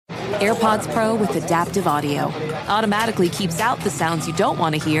AirPods Pro with adaptive audio automatically keeps out the sounds you don't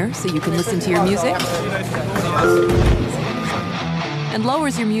want to hear so you can listen to your music, and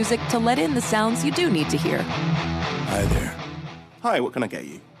lowers your music to let in the sounds you do need to hear. Hi there. Hi, what can I get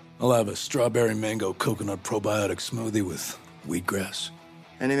you? I'll have a strawberry mango coconut probiotic smoothie with wheatgrass.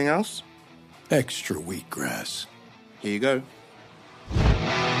 Anything else? Extra wheatgrass. Here you go.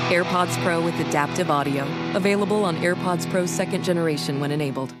 AirPods Pro with adaptive audio. Available on AirPods Pro 2nd generation when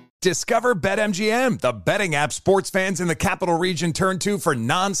enabled. Discover BetMGM, the betting app sports fans in the capital region turn to for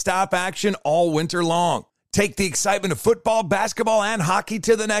nonstop action all winter long. Take the excitement of football, basketball, and hockey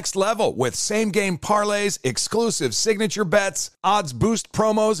to the next level with same-game parlays, exclusive signature bets, odds boost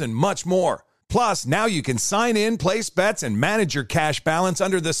promos, and much more. Plus, now you can sign in, place bets, and manage your cash balance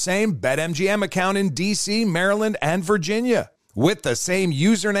under the same BetMGM account in D.C., Maryland, and Virginia. With the same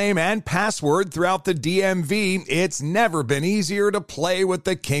username and password throughout the DMV, it's never been easier to play with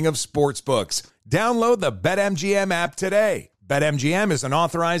the king of sportsbooks. Download the BetMGM app today. BetMGM is an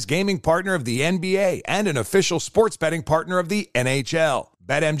authorized gaming partner of the NBA and an official sports betting partner of the NHL.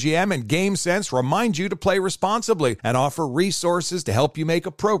 BetMGM and GameSense remind you to play responsibly and offer resources to help you make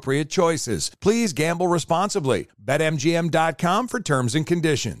appropriate choices. Please gamble responsibly. BetMGM.com for terms and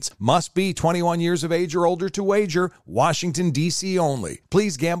conditions. Must be 21 years of age or older to wager. Washington, D.C. only.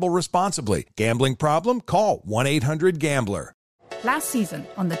 Please gamble responsibly. Gambling problem? Call 1-800-GAMBLER. Last season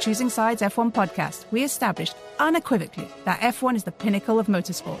on the Choosing Sides F1 podcast, we established unequivocally that F1 is the pinnacle of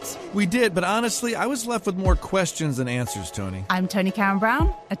motorsports. We did, but honestly, I was left with more questions than answers, Tony. I'm Tony Karen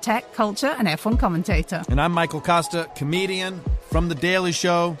Brown, a tech, culture, and F1 commentator. And I'm Michael Costa, comedian from The Daily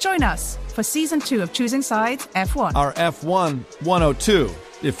Show. Join us for Season 2 of Choosing Sides F1. Our F1 102,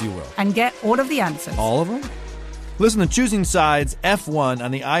 if you will. And get all of the answers. All of them? Listen to Choosing Sides F1 on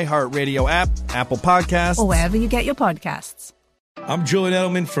the iHeartRadio app, Apple Podcasts, or wherever you get your podcasts. I'm Julian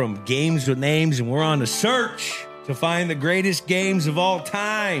Edelman from Games with Names, and we're on a search to find the greatest games of all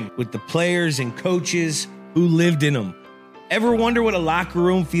time with the players and coaches who lived in them. Ever wonder what a locker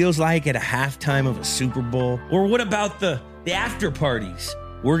room feels like at a halftime of a Super Bowl? Or what about the after parties?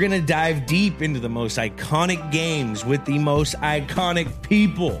 We're going to dive deep into the most iconic games with the most iconic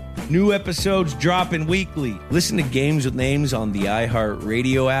people. New episodes dropping weekly. Listen to Games with Names on the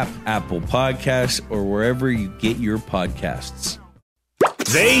iHeartRadio app, Apple Podcasts, or wherever you get your podcasts.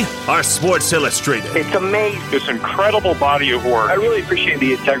 They are Sports Illustrated. It's amazing. This incredible body of work. I really appreciate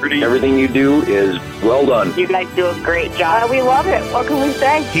the integrity. Everything you do is well done. You guys do a great job. We love it. What can we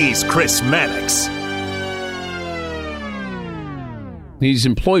say? He's Chris Mannix. He's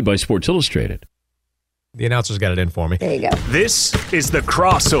employed by Sports Illustrated. The announcer's got it in for me. There you go. This is the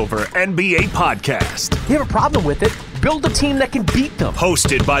Crossover NBA Podcast. You have a problem with it? Build a team that can beat them.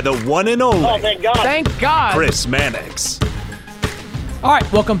 Hosted by the one and only. Oh, thank God. Thank God. Chris Mannix. All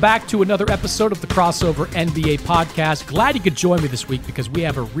right, welcome back to another episode of the Crossover NBA Podcast. Glad you could join me this week because we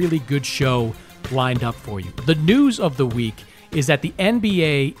have a really good show lined up for you. The news of the week is that the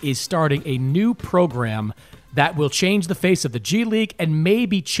NBA is starting a new program that will change the face of the G League and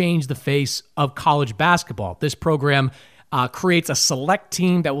maybe change the face of college basketball. This program creates a select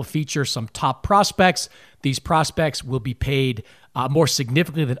team that will feature some top prospects. These prospects will be paid more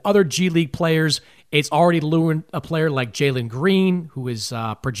significantly than other G League players. It's already luring a player like Jalen Green, who is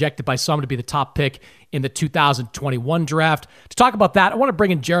projected by some to be the top pick in the 2021 draft. To talk about that, I want to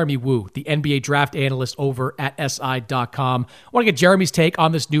bring in Jeremy Woo, the NBA draft analyst over at SI.com. I want to get Jeremy's take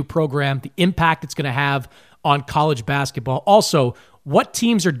on this new program, the impact it's going to have on college basketball. Also, what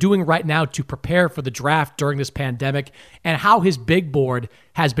teams are doing right now to prepare for the draft during this pandemic, and how his big board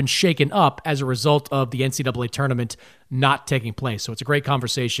has been shaken up as a result of the NCAA tournament not taking place. So it's a great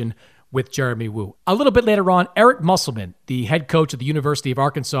conversation with Jeremy Woo. A little bit later on, Eric Musselman, the head coach of the University of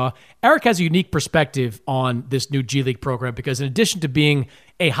Arkansas. Eric has a unique perspective on this new G League program because in addition to being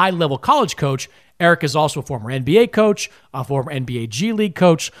a high-level college coach, Eric is also a former NBA coach, a former NBA G League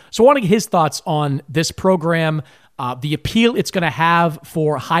coach. So I want to get his thoughts on this program, the appeal it's going to have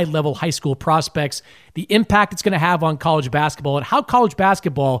for high-level high school prospects, the impact it's going to have on college basketball, and how college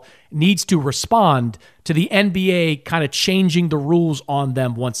basketball needs to respond to the NBA kind of changing the rules on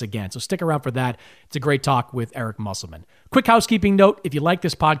them once again. So stick around for that. It's a great talk with Eric Musselman. Quick housekeeping note, if you like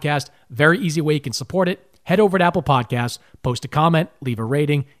this podcast, very easy way you can support it. Head over to Apple Podcasts, post a comment, leave a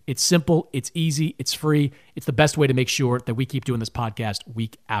rating. It's simple, it's easy, it's free. It's the best way to make sure that we keep doing this podcast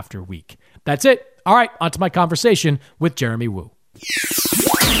week after week. That's it. All right, on to my conversation with Jeremy Woo.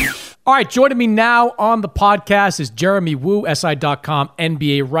 All right, joining me now on the podcast is Jeremy Woo, SI.com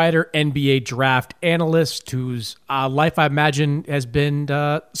NBA writer, NBA draft analyst, whose life, I imagine, has been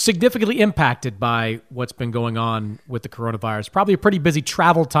significantly impacted by what's been going on with the coronavirus. Probably a pretty busy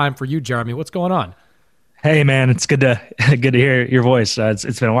travel time for you, Jeremy. What's going on? Hey, man, it's good to hear your voice.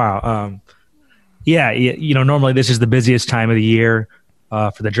 It's been a while. Normally this is the busiest time of the year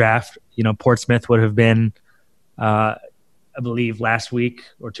for the draft. Portsmouth would have been I believe last week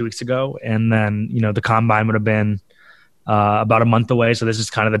or 2 weeks ago. And then, the combine would have been about a month away. So this is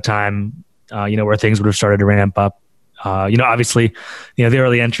kind of the time, where things would have started to ramp up. Obviously, the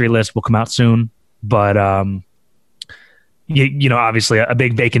early entry list will come out soon, but, obviously a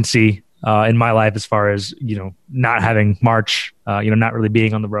big vacancy in my life as far as, not having March, not really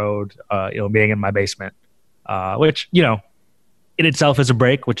being on the road, being in my basement, which, in itself is a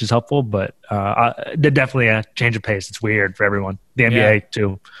break, which is helpful, but definitely a change of pace. It's weird for everyone. The NBA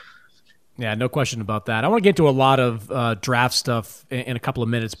too. Yeah, no question about that. I want to get to a lot of draft stuff in a couple of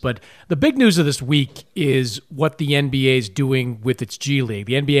minutes, but the big news of this week is what the NBA is doing with its G League.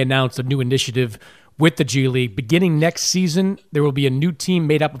 The NBA announced a new initiative with the G League. Beginning next season, there will be a new team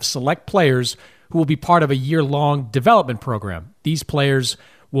made up of select players who will be part of a year-long development program. These players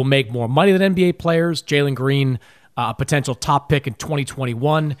will make more money than NBA players. Jalen Green, a potential top pick in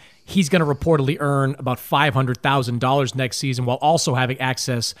 2021. He's going to reportedly earn about $500,000 next season while also having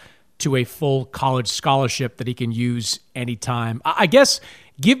access to a full college scholarship that he can use anytime. I guess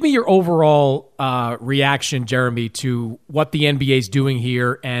give me your overall reaction, Jeremy, to what the NBA is doing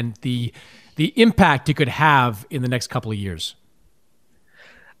here and the impact it could have in the next couple of years.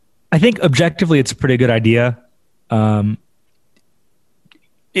 I think objectively it's a pretty good idea. In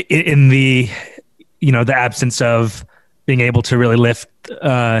the the absence of being able to really lift,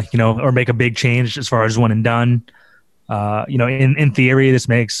 or make a big change as far as one and done. In theory, this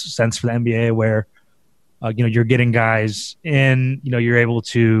makes sense for the NBA where, you're getting guys in, you're able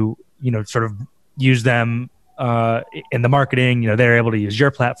to, sort of use them in the marketing, they're able to use your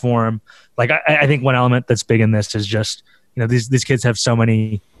platform. Like, I think one element that's big in this is just, these kids have so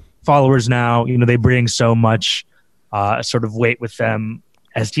many followers now, they bring so much sort of weight with them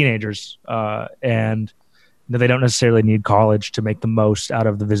as teenagers, and they don't necessarily need college to make the most out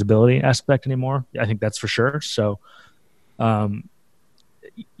of the visibility aspect anymore. I think that's for sure. So, that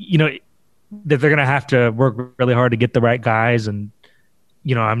they're going to have to work really hard to get the right guys. And,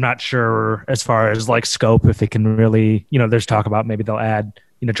 I'm not sure as far as like scope, if they can really, there's talk about maybe they'll add,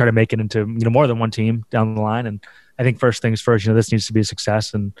 try to make it into, more than one team down the line. And I think first things first, this needs to be a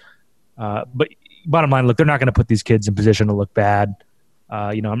success. And, but bottom line, look, they're not going to put these kids in position to look bad.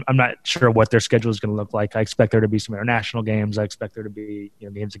 I'm not sure what their schedule is going to look like. I expect there to be some international games. I expect there to be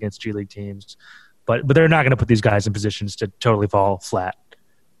games against G League teams, but they're not going to put these guys in positions to totally fall flat.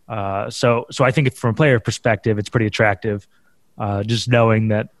 So I think from a player perspective, it's pretty attractive. Just knowing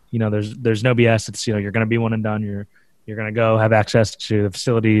that there's no BS. It's you're going to be one and done. You're going to go have access to the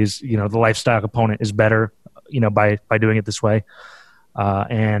facilities. The lifestyle component is better. By doing it this way,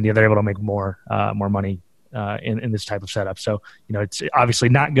 and they're able to make more money. In this type of setup. So, it's obviously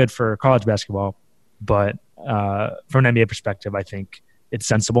not good for college basketball, but from an NBA perspective, I think it's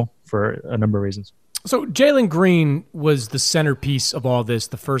sensible for a number of reasons. So Jalen Green was the centerpiece of all this,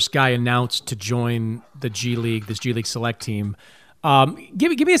 the first guy announced to join the G League, this G League select team.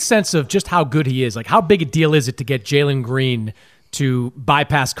 Give me a sense of just how good he is. Like, how big a deal is it to get Jalen Green to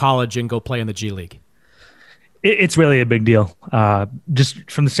bypass college and go play in the G League? It's really a big deal.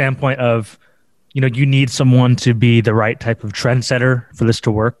 Just from the standpoint of, you need someone to be the right type of trendsetter for this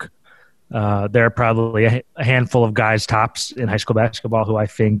to work. There are probably a handful of guys tops in high school basketball who I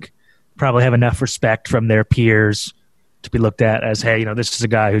think probably have enough respect from their peers to be looked at as, hey, this is a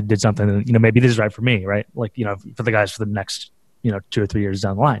guy who did something, maybe this is right for me, right? Like, for the guys for the next, 2 or 3 years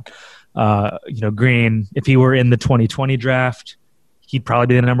down the line. Green, if he were in the 2020 draft, he'd probably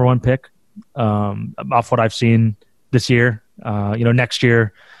be the number one pick off what I've seen this year. Next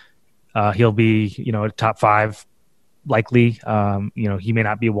year, he'll be, a top 5 likely. He may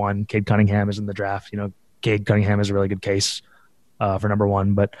not be one. Cade Cunningham is in the draft. Cade Cunningham is a really good case for number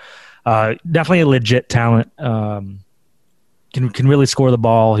one, but definitely a legit talent. Can really score the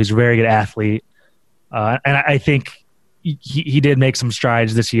ball. He's a very good athlete. And I think he did make some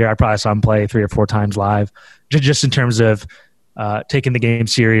strides this year. I probably saw him play 3 or 4 times live, just in terms of taking the game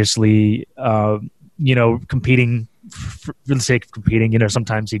seriously, competing for the sake of competing.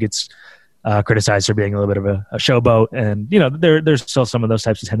 Sometimes he gets criticized for being a little bit of a showboat, and there's still some of those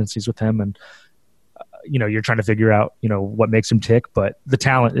types of tendencies with him. And you're trying to figure out, what makes him tick, but the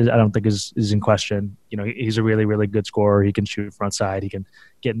talent I don't think is in question. He's a really, really good scorer. He can shoot front side. He can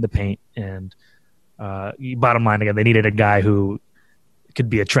get in the paint. And bottom line, again, they needed a guy who could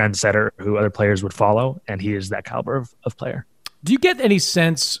be a trendsetter who other players would follow. And he is that caliber of player. Do you get any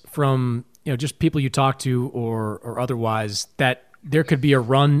sense from, just people you talk to or otherwise that there could be a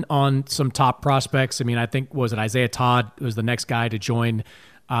run on some top prospects? I mean, I think, was it Isaiah Todd was the next guy to join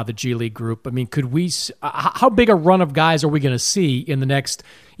the G League group? I mean, could we? How big a run of guys are we going to see in the next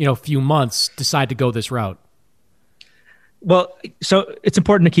few months decide to go this route? Well, so it's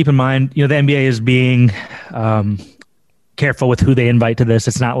important to keep in mind, the NBA is being careful with who they invite to this.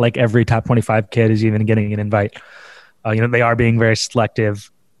 It's not like every top 25 kid is even getting an invite. They are being very selective,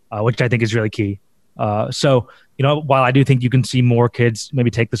 which I think is really key. So, while I do think you can see more kids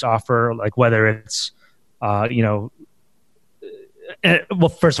maybe take this offer, like whether it's, well,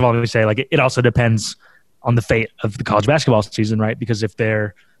 first of all, let me say, like, it also depends on the fate of the college basketball season, right? Because if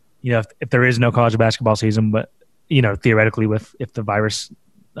there is no college basketball season, but, theoretically if the virus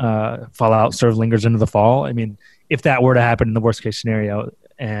fallout sort of lingers into the fall, I mean, if that were to happen in the worst case scenario,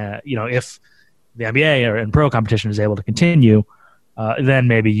 if the NBA and pro competition is able to continue, then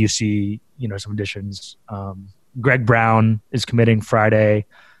maybe you see, some additions. Greg Brown is committing Friday.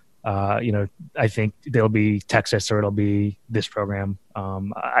 I think there'll be Texas or it'll be this program.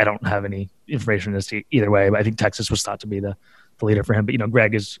 I don't have any information as to either way, but I think Texas was thought to be the leader for him. But,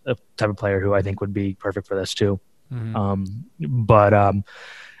 Greg is a type of player who I think would be perfect for this too. Mm-hmm.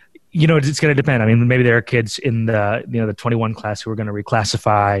 It's going to depend. I mean, maybe there are kids in the 21 class who are going to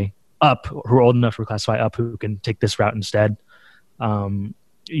reclassify up, who are old enough to reclassify up, who can take this route instead. But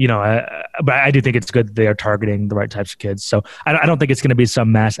I do think it's good that they are targeting the right types of kids. So I don't think it's going to be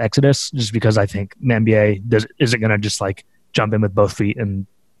some mass exodus, just because I think the NBA isn't going to just like jump in with both feet and,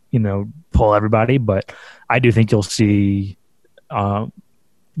 pull everybody. But I do think you'll see,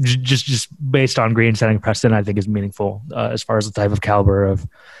 just based on Green setting precedent, I think is meaningful as far as the type of caliber of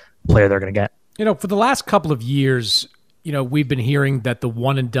player they're going to get. For the last couple of years, we've been hearing that the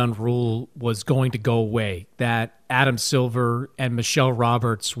one and done rule was going to go away, that Adam Silver and Michelle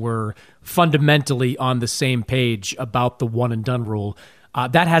Roberts were fundamentally on the same page about the one and done rule.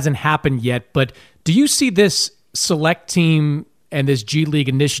 That hasn't happened yet, but do you see this select team and this G League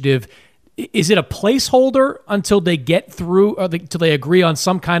initiative, is it a placeholder until they get through, or until they agree on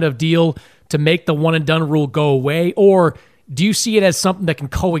some kind of deal to make the one and done rule go away? Or do you see it as something that can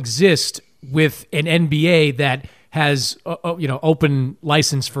coexist with an NBA that has open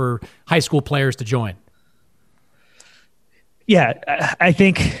license for high school players to join? Yeah, I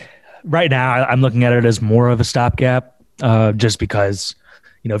think right now I'm looking at it as more of a stopgap, just because,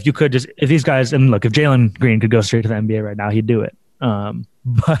 if these guys, and look, if Jalen Green could go straight to the NBA right now, he'd do it.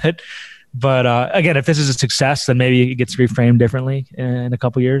 But again, if this is a success, then maybe it gets reframed differently in a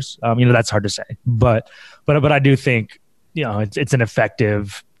couple years. That's hard to say, but I do think, it's an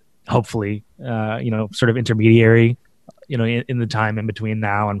effective, hopefully, sort of intermediary, in the time in between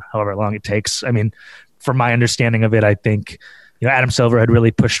now and however long it takes. I mean, from my understanding of it, I think, Adam Silver had really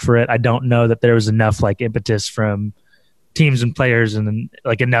pushed for it. I don't know that there was enough impetus from teams and players and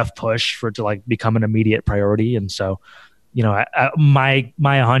enough push for it to become an immediate priority. And so, my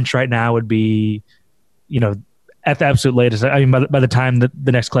hunch right now would be, at the absolute latest, I mean, by the time that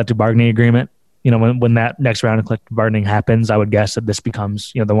the next collective bargaining agreement, when that next round of collective bargaining happens, I would guess that this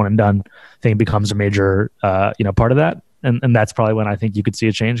becomes, the one and done thing becomes a major, part of that. And that's probably when I think you could see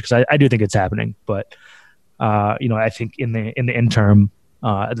a change, because I do think it's happening. But, I think in the interim,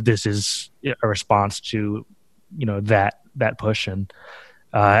 this is a response to, that push. And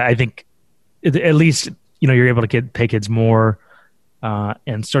I think at least, you're able to pay kids more,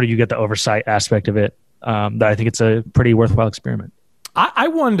 and sort of you get the oversight aspect of it. That I think it's a pretty worthwhile experiment. I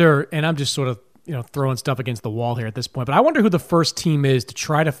wonder, and I'm just sort of, throwing stuff against the wall here at this point, but I wonder who the first team is to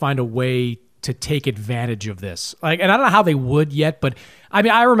try to find a way to take advantage of this. And I don't know how they would yet, but I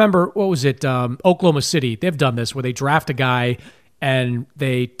mean, I remember, what was it? Oklahoma City, they've done this where they draft a guy and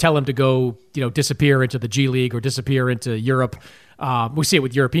they tell him to go, disappear into the G League or disappear into Europe. We see it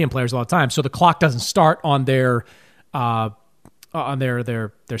with European players all the time. So the clock doesn't start on their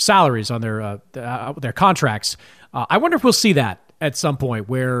salaries, on their contracts. I wonder if we'll see that at some point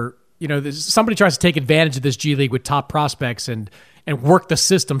where, somebody tries to take advantage of this G League with top prospects and work the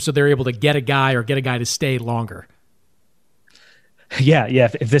system so they're able to get a guy to stay longer. Yeah.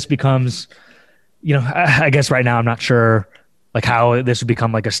 If this becomes, I guess right now I'm not sure how this would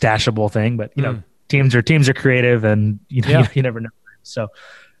become a stashable thing, but teams are creative, and you never know. So,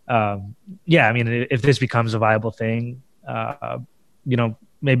 I mean, if this becomes a viable thing,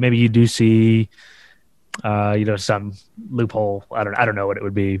 maybe you do see, some loophole. I don't know what it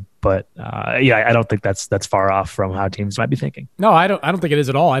would be, but I don't think that's far off from how teams might be thinking. No, I don't think it is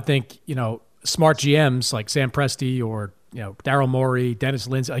at all. I think, smart GMs like Sam Presti or, Daryl Morey, Dennis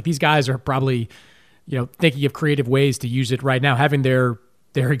Lindsay, like these guys are probably, thinking of creative ways to use it right now, having their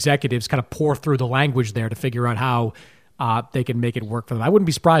executives kind of pour through the language there to figure out how they can make it work for them. I wouldn't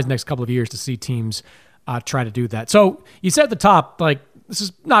be surprised next couple of years to see teams try to do that. So you said at the top, like, this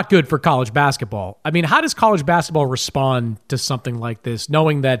is not good for college basketball. I mean, how does college basketball respond to something like this,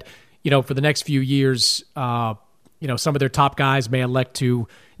 knowing that, for the next few years, some of their top guys may elect to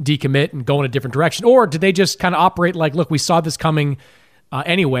decommit and go in a different direction? Or do they just kind of operate like, look, we saw this coming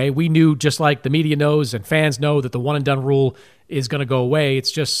anyway. We knew, just like the media knows and fans know, that the one and done rule is going to go away.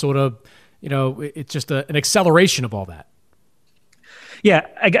 It's just sort of, it's just an acceleration of all that. Yeah,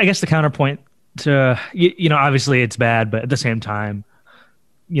 I guess the counterpoint to, obviously it's bad, but at the same time,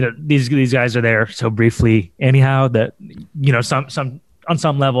 these guys are there so briefly anyhow that, some on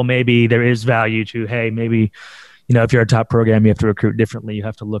some level, maybe there is value to, hey, maybe, if you're a top program, you have to recruit differently. You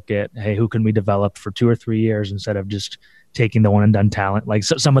have to look at, hey, who can we develop for 2 or 3 years instead of just taking the one and done talent? Like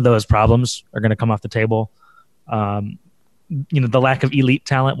some of those problems are going to come off the table. The lack of elite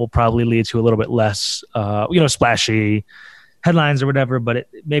talent will probably lead to a little bit less, splashy headlines or whatever, but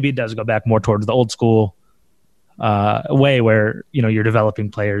maybe it does go back more towards the old school way where, you're developing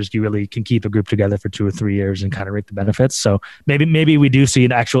players. You really can keep a group together for 2 or 3 years and kind of reap the benefits. So maybe we do see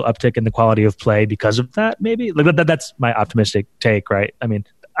an actual uptick in the quality of play because of that. Maybe that's my optimistic take, right? I mean,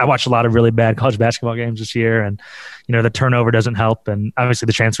 I watched a lot of really bad college basketball games this year, and the turnover doesn't help, and obviously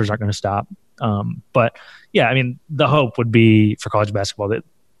the transfers aren't going to stop. But yeah, I mean, the hope would be for college basketball that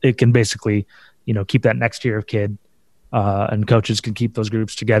it can basically, keep that next tier of kid, and coaches can keep those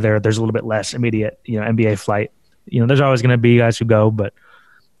groups together. There's a little bit less immediate, NBA flight. There's always going to be guys who go, but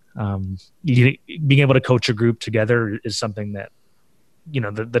being able to coach a group together is something that,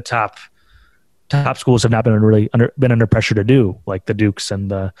 the top schools have not been under pressure to do, like the Dukes and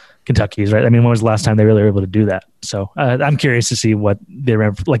the Kentuckys, right? I mean, when was the last time they really were able to do that? So I'm curious to see what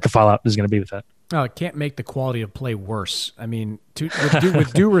the fallout is going to be with that. Oh, it can't make the quality of play worse. I mean,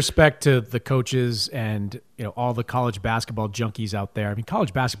 with due respect to the coaches and all the college basketball junkies out there, I mean,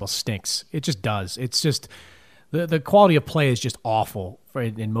 college basketball stinks. It just does. It's just the quality of play is just awful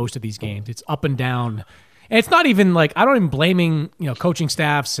in most of these games. It's up and down. And it's not even like, I'm not even blaming, coaching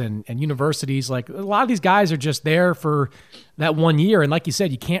staffs and universities. Like, a lot of these guys are just there for that 1 year. And like you said,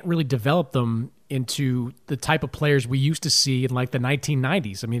 you can't really develop them into the type of players we used to see in like the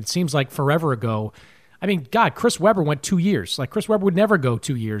 1990s. I mean, it seems like forever ago. I mean, God, Chris Webber went 2 years. Like, Chris Webber would never go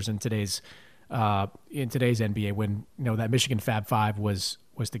 2 years in today's NBA when, that Michigan Fab Five was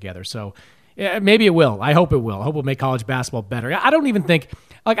together. So yeah, maybe it will. I hope it will. I hope it'll make college basketball better. I don't even think,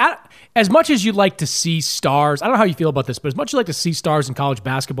 as much as you like to see stars, I don't know how you feel about this, but as much as you like to see stars in college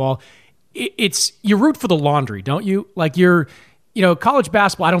basketball, you root for the laundry, don't you? Like, college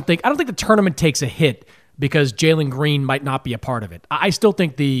basketball, I don't think the tournament takes a hit because Jalen Green might not be a part of it. I still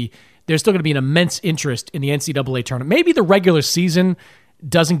think there's still going to be an immense interest in the NCAA tournament. Maybe the regular season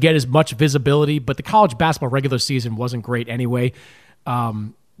doesn't get as much visibility, but the college basketball regular season wasn't great anyway.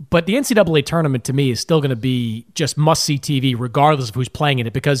 But the NCAA tournament, to me, is still going to be just must-see TV regardless of who's playing in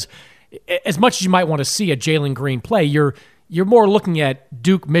it, because as much as you might want to see a Jalen Green play, you're more looking at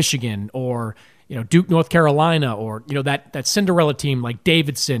Duke, Michigan, or Duke, North Carolina, or that Cinderella team like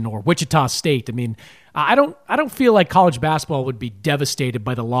Davidson or Wichita State. I mean, I don't feel like college basketball would be devastated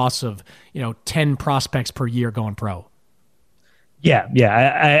by the loss of 10 prospects per year going pro. Yeah,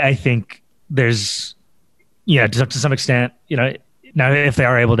 I think there's to some extent now, if they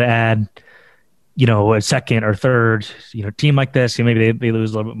are able to add, a second or third, team like this, maybe they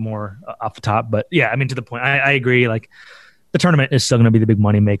lose a little bit more off the top. But yeah, I mean, to the point, I agree. Like, the tournament is still going to be the big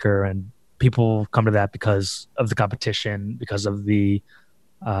money maker, and people come to that because of the competition, because of the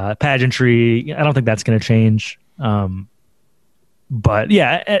pageantry. I don't think that's going to change. But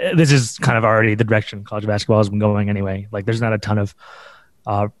yeah, this is kind of already the direction college basketball has been going anyway. Like, there's not a ton of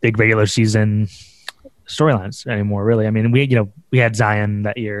big regular season storylines anymore, really. I mean, we had Zion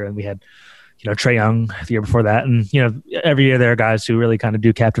that year, and we had Trae Young the year before that, and every year there are guys who really kind of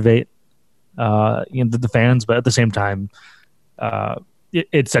do captivate the fans, but at the same time,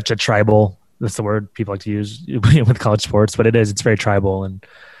 it's such a tribal. That's the word people like to use with college sports, but it's very tribal, and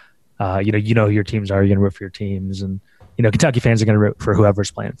your teams are. You're gonna root for your teams, and Kentucky fans are gonna root for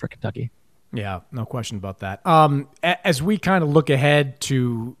whoever's playing for Kentucky. Yeah, no question about that. As we kind of look ahead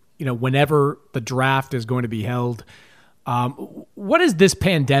to whenever the draft is going to be held, what has this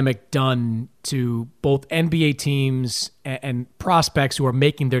pandemic done to both NBA teams and prospects who are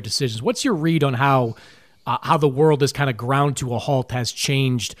making their decisions? What's your read on how how the world is kind of ground to a halt has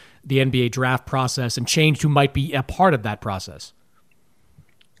changed the NBA draft process and changed who might be a part of that process?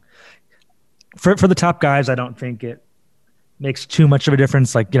 For the top guys, I don't think it makes too much of a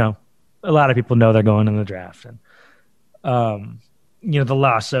difference. Like, a lot of people know they're going in the draft, and the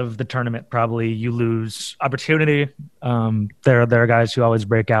loss of the tournament, probably you lose opportunity. There are guys who always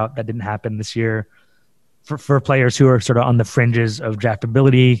break out. That didn't happen this year. For players who are sort of on the fringes of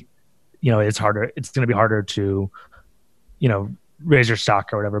draftability, it's harder. It's going to be harder to, raise your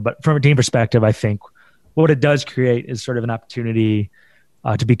stock or whatever. But from a team perspective, I think what it does create is sort of an opportunity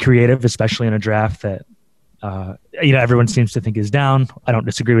to be creative, especially in a draft that, everyone seems to think is down. I don't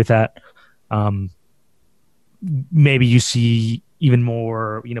disagree with that. Maybe you see even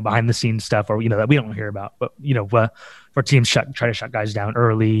more, behind the scenes stuff, or, that we don't hear about, but, where teams try to shut guys down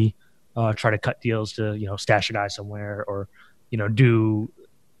early, try to cut deals to, stash a guy somewhere, or, do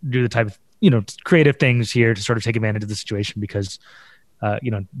the type of, creative things here to sort of take advantage of the situation because,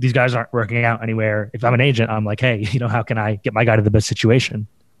 these guys aren't working out anywhere. If I'm an agent, I'm like, hey, how can I get my guy to the best situation?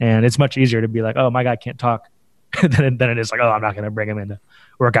 And it's much easier to be like, oh, my guy can't talk than it is like, oh, I'm not going to bring him in to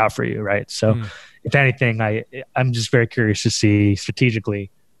work out for you. Right. So if anything, I'm just very curious to see strategically.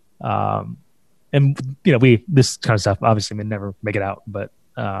 And, this kind of stuff obviously may never make it out, but,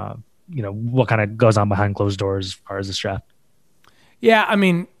 what kind of goes on behind closed doors as far as this draft. Yeah. I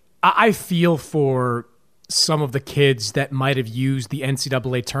mean, I feel for some of the kids that might have used the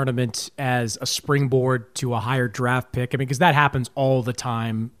NCAA tournament as a springboard to a higher draft pick. I mean, because that happens all the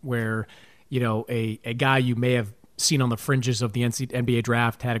time where, a guy you may have seen on the fringes of the NBA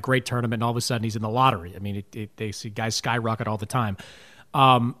draft had a great tournament and all of a sudden he's in the lottery. I mean, they see guys skyrocket all the time.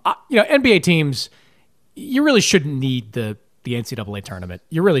 NBA teams, you really shouldn't need the NCAA tournament.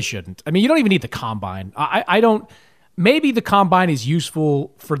 You really shouldn't. I mean, you don't even need the combine. Maybe the combine is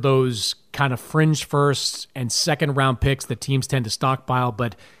useful for those kind of fringe first and second round picks that teams tend to stockpile,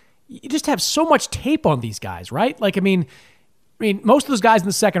 but you just have so much tape on these guys, right? Like, I mean, most of those guys in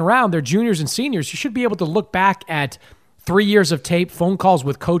the second round, they're juniors and seniors. You should be able to look back at 3 years of tape, phone calls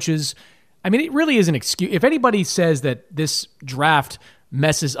with coaches. I mean, it really is an excuse. If anybody says that this draft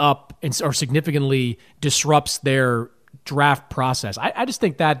messes up or significantly disrupts their draft process, I just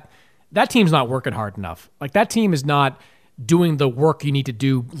think that team's not working hard enough. Like, that team is not doing the work you need to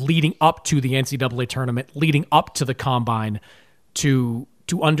do leading up to the NCAA tournament, leading up to the combine to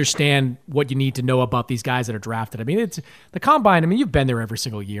understand what you need to know about these guys that are drafted. I mean, it's the combine. I mean, you've been there every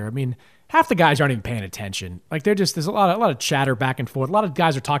single year. I mean, half the guys aren't even paying attention. Like, there's a lot of chatter back and forth. A lot of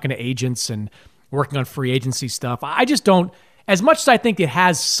guys are talking to agents and working on free agency stuff. I just don't, as much as I think it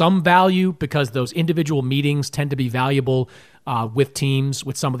has some value because those individual meetings tend to be valuable with teams,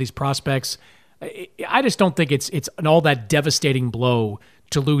 with some of these prospects, I just don't think it's an all that devastating blow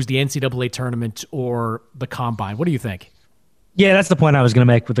to lose the NCAA tournament or the combine. What do you think? Yeah, that's the point I was going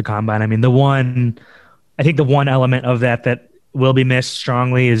to make with the combine. I mean, the one element of that will be missed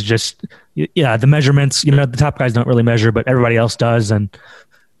strongly is just, the measurements. The top guys don't really measure, but everybody else does. And,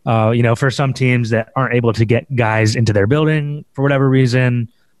 for some teams that aren't able to get guys into their building for whatever reason,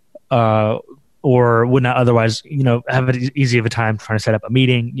 or would not otherwise, have an easy of a time trying to set up a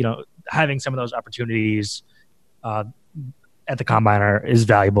meeting, having some of those opportunities at the combine is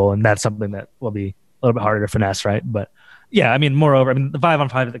valuable. And that's something that will be a little bit harder to finesse, right? But yeah, I mean, moreover, the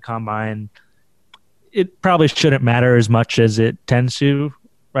 5-on-5 at the combine, it probably shouldn't matter as much as it tends to,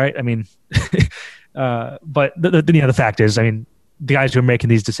 right? I mean, but the fact is, I mean, the guys who are making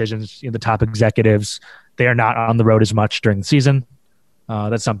these decisions, the top executives, they are not on the road as much during the season.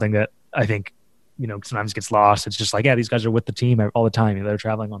 That's something that I think, sometimes gets lost. It's just like, yeah, these guys are with the team all the time. They're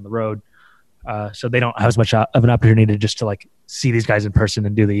traveling on the road. So they don't have as much of an opportunity to like see these guys in person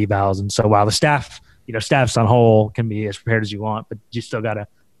and do the evals. And so while the staffs on whole can be as prepared as you want, but you still got to,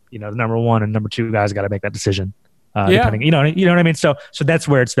 the number one and number two guys got to make that decision. Depending, you know what I mean? So that's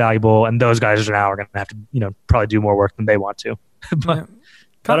where it's valuable. And those guys are going to have to, probably do more work than they want to. But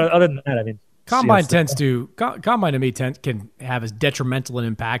other than that, I mean, combine to me can have as detrimental an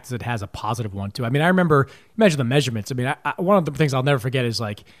impact as it has a positive one too. I mean, I remember measure the measurements. I mean, one of the things I'll never forget is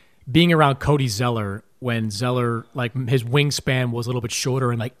like being around Cody Zeller when Zeller, like, his wingspan was a little bit shorter,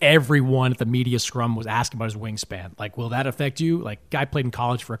 and like everyone at the media scrum was asking about his wingspan. Like, will that affect you? Like, guy played in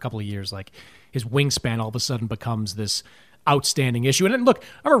college for a couple of years. Like, his wingspan all of a sudden becomes this outstanding issue. And then look,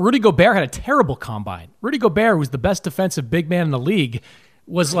 I remember Rudy Gobert had a terrible combine. Rudy Gobert, who was the best defensive big man in the league,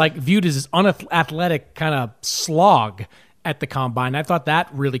 was like viewed as this unathletic kind of slog at the combine. I thought that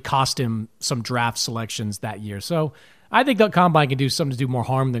really cost him some draft selections that year. So I think the combine can do something to do more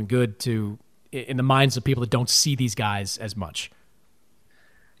harm than good in the minds of people that don't see these guys as much.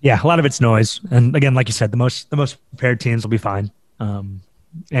 Yeah, a lot of it's noise, and again, like you said, the most prepared teams will be fine. And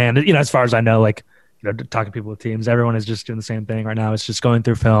as far as I know, like talking to people with teams, everyone is just doing the same thing right now. It's just going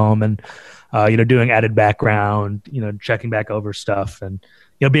through film and doing added background, checking back over stuff, and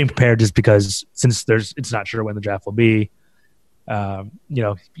being prepared just because since it's not sure when the draft will be.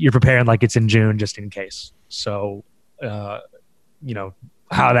 You're preparing like it's in June just in case. So, how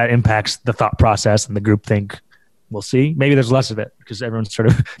that impacts the thought process and the group think, we'll see. Maybe there's less of it because everyone's sort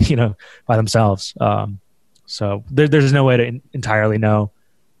of, by themselves. So there's no way to entirely know.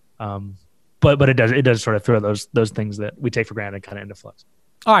 But it does sort of throw those things that we take for granted kind of into flux.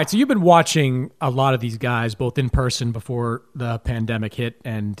 All right, so you've been watching a lot of these guys, both in person before the pandemic hit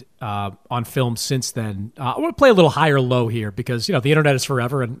and on film since then. I want to play a little high or low here because the internet is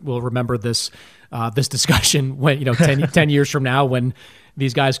forever, and we'll remember this discussion when 10 years from now when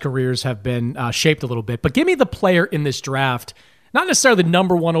these guys' careers have been shaped a little bit. But give me the player in this draft, not necessarily the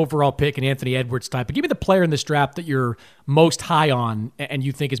number one overall pick in Anthony Edwards type, but give me the player in this draft that you're most high on and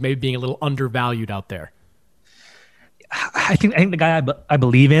you think is maybe being a little undervalued out there. I think the guy I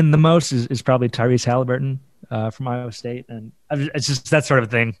believe in the most is probably Tyrese Halliburton from Iowa State, and it's just that sort of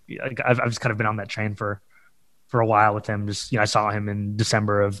thing. Like I've just kind of been on that train for a while with him. Just I saw him in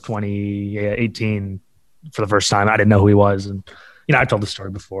December of 2018 for the first time. I didn't know who he was, and I've told the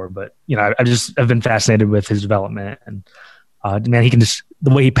story before, but I've been fascinated with his development, and man, he can just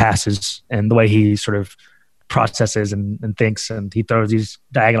the way he passes and the way he sort of processes and thinks, and he throws these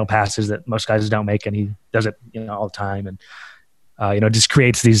diagonal passes that most guys don't make, and he does it all the time, and just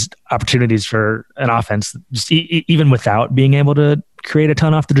creates these opportunities for an offense just even without being able to create a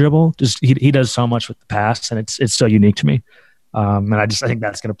ton off the dribble. Just he does so much with the pass, and it's so unique to me, and I think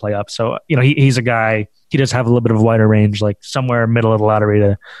that's going to play up. So he's a guy, he does have a little bit of a wider range, like somewhere middle of the lottery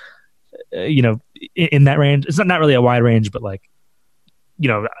to in that range. It's not really a wide range, but like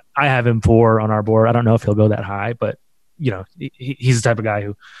I have him 4 on our board. I don't know if he'll go that high, but he's the type of guy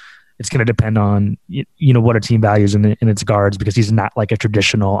who it's going to depend on what a team values in its guards, because he's not like a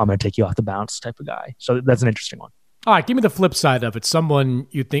traditional I'm going to take you off the bounce type of guy. So that's an interesting one. All right, give me the flip side of it. Someone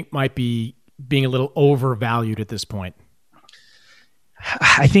you think might be being a little overvalued at this point.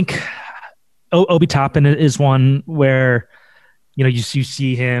 I think Obi Toppin is one where you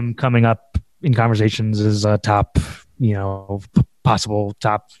see him coming up in conversations as a top possible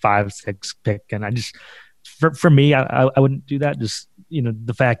top 5-6 pick, and I just for me I wouldn't do that. Just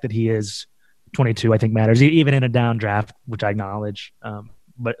the fact that he is 22 I think matters, even in a down draft, which I acknowledge.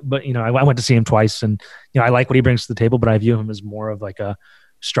 But I went to see him twice, and I like what he brings to the table, but I view him as more of like a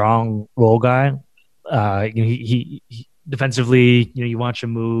strong role guy. He defensively, you watch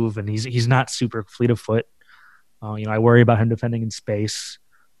him move, and he's not super fleet of foot. I worry about him defending in space.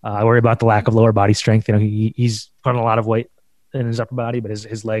 I worry about the lack of lower body strength. He's put on a lot of weight in his upper body, but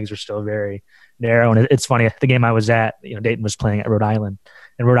his legs are still very narrow. And it's funny, the game I was at, Dayton was playing at Rhode Island,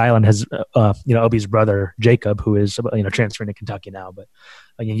 and Rhode Island has, Obi's brother, Jacob, who is, transferring to Kentucky now. But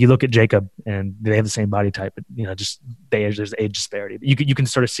you look at Jacob and they have the same body type, but, there's age disparity. But you can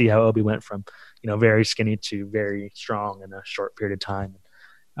sort of see how Obi went from, very skinny to very strong in a short period of time.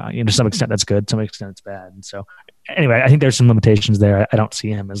 To some extent that's good, to some extent it's bad. And so anyway, I think there's some limitations there. I don't see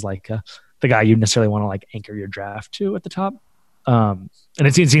him as like the guy you necessarily want to like anchor your draft to at the top. And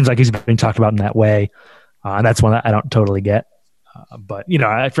it seems like he's being talked about in that way. And that's one that I don't totally get. But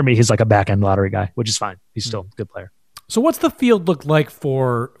for me, he's like a back end lottery guy, which is fine. He's still a good player. So what's the field look like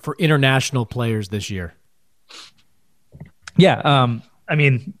for international players this year? Yeah.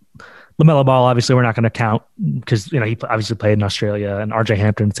 LaMelo Ball, obviously, we're not going to count because, he obviously played in Australia, and RJ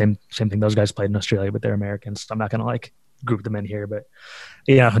Hampton, same thing. Those guys played in Australia, but they're Americans. So I'm not going to like group them in here. But,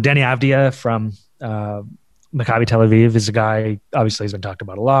 Danny Avdia from Maccabi Tel Aviv is a guy, obviously, he's been talked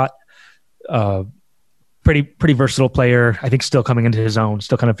about a lot. Pretty versatile player. I think still coming into his own,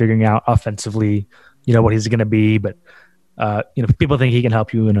 still kind of figuring out offensively, what he's going to be. But, people think he can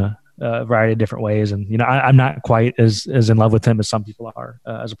help you in a variety of different ways. And, I'm not quite as in love with him as some people are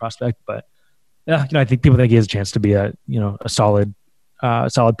as a prospect, but I think people think he has a chance to be a solid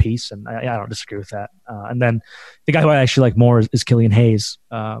piece. And I don't disagree with that. And then the guy who I actually like more is Killian Hayes,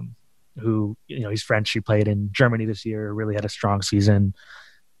 who, he's French. He played in Germany this year, really had a strong season.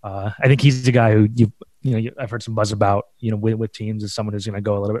 I think he's the guy who I've heard some buzz about, with teams as someone who's going to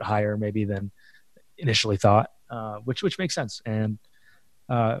go a little bit higher maybe than initially thought, which makes sense. And,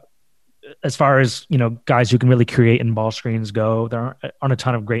 as far as guys who can really create and ball screens go, there aren't a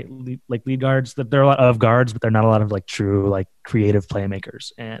ton of great lead guards. There are a lot of guards, but there are not a lot of like true like creative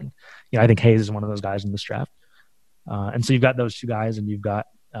playmakers. And I think Hayes is one of those guys in this draft. And so you've got those two guys, and you've got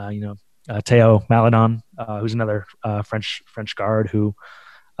Theo Maledon, who's another French guard who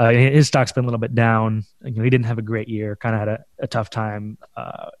His stock's been a little bit down. He didn't have a great year, kind of had a tough time,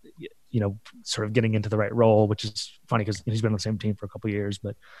 sort of getting into the right role, which is funny because he's been on the same team for a couple of years,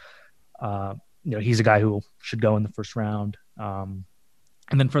 but he's a guy who should go in the first round.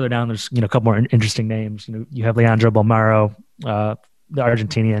 And then further down, there's, a couple more interesting names. You have Leandro Bolmaro, the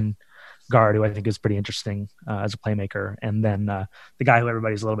Argentinian guard, who I think is pretty interesting as a playmaker. And then the guy who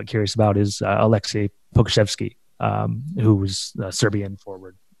everybody's a little bit curious about is Alexei Pokusevski, who's a Serbian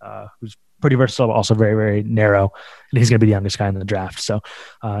forward, who's pretty versatile, but also very, very narrow. And he's going to be the youngest guy in the draft. So,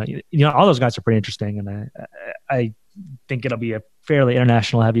 all those guys are pretty interesting. And I think it'll be a fairly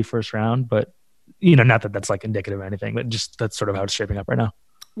international heavy first round, but, not that that's like indicative of anything, but just that's sort of how it's shaping up right now.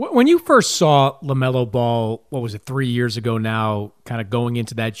 When you first saw LaMelo Ball, 3 years ago now, kind of going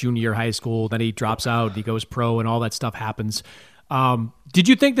into that junior year high school, then he drops out, he goes pro, and all that stuff happens. Did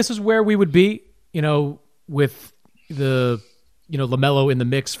you think this is where we would be, with the, LaMelo in the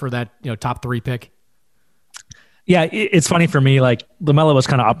mix for that, top 3 pick? Yeah, it's funny for me. Like LaMelo was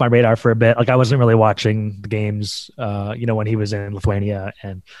kind of off my radar for a bit. Like I wasn't really watching the games, when he was in Lithuania.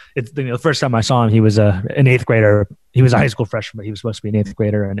 And it's the first time I saw him, he was an 8th grader. He was a high school freshman, but he was supposed to be an 8th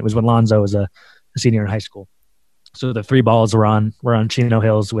grader. And it was when Lonzo was a senior in high school. So the 3 balls were on Chino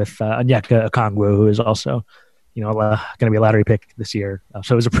Hills with Onyeka Okongwu, who is also, going to be a lottery pick this year.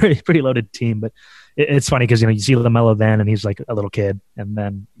 So it was a pretty loaded team. But it's funny because you see LaMelo then, and he's like a little kid. And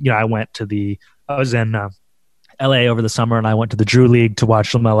then I was in LA over the summer, and I went to the Drew League to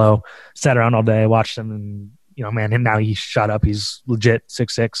watch LaMelo. Sat around all day, watched him, and and now he's shot up. He's legit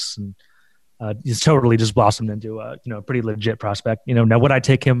 6'6", and he's totally just blossomed into a pretty legit prospect. Now would I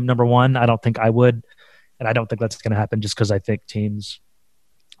take him number 1? I don't think I would, and I don't think that's going to happen just because I think teams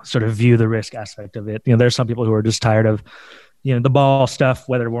sort of view the risk aspect of it. There's some people who are just tired of the ball stuff,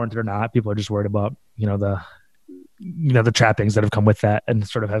 whether warranted or not. People are just worried about the trappings that have come with that, and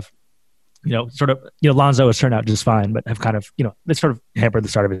sort of have. Lonzo has turned out just fine, but have kind of, they sort of hampered the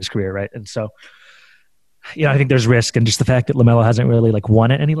start of his career, right? And so, I think there's risk, and just the fact that LaMelo hasn't really won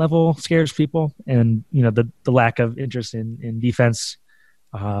at any level scares people, and the lack of interest in defense,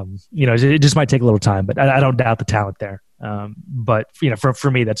 it just might take a little time, but I don't doubt the talent there. But for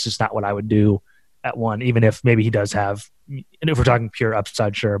me, that's just not what I would do at 1, even if maybe he does have, and if we're talking pure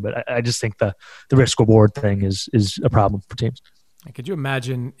upside, sure, but I just think the risk reward thing is a problem for teams. Could you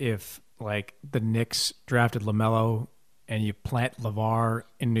imagine if the Knicks drafted LaMelo and you plant LeVar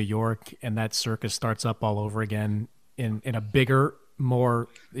in New York, and that circus starts up all over again in a bigger, more,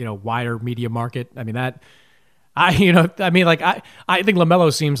 wider media market? I mean, I think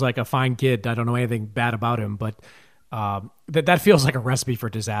LaMelo seems like a fine kid. I don't know anything bad about him, but that feels like a recipe for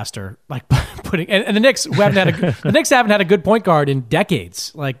disaster. Like putting, and the Knicks haven't had a good point guard in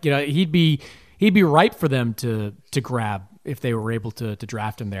decades. He'd be ripe for them to grab if they were able to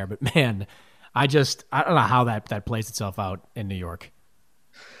draft him there. But man, I don't know how that plays itself out in New York.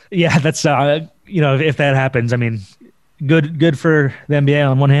 Yeah, that's if that happens, I mean, good for the NBA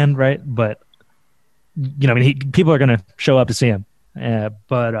on one hand, right? But people are going to show up to see him.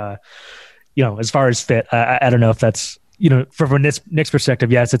 But as far as fit, I don't know if that's from a Knicks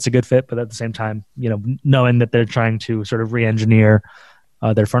perspective, yes, it's a good fit. But at the same time, knowing that they're trying to sort of re-engineer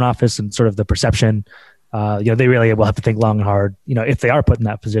their front office and sort of the perception. They really will have to think long and hard, if they are put in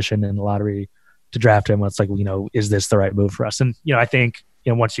that position in the lottery to draft him. It's is this the right move for us? And, I think,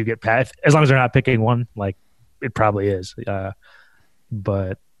 once you get past, as long as they're not picking 1, it probably is.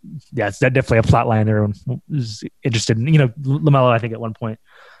 But yeah, it's definitely a plot line everyone is interested in. LaMelo, I think at one point,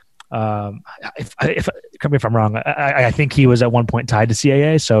 if correct me if I'm wrong, I think he was at one point tied to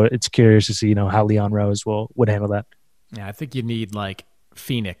CAA. So it's curious to see, how Leon Rose would handle that. Yeah, I think you need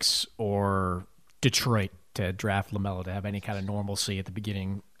Phoenix or Detroit to draft LaMelo to have any kind of normalcy at the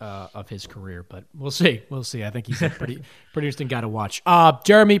beginning of his career, but we'll see. I think he's a pretty interesting guy to watch.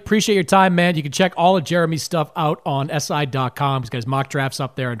 Jeremy, appreciate your time, man. You can check all of Jeremy's stuff out on SI.com. He's got his mock drafts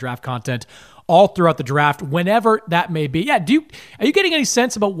up there and draft content all throughout the draft, whenever that may be. Yeah, are you getting any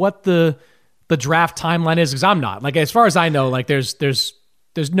sense about what the draft timeline is? Because I'm not. As far as I know, there's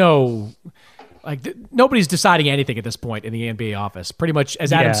no. Nobody's deciding anything at this point in the NBA office. Pretty much,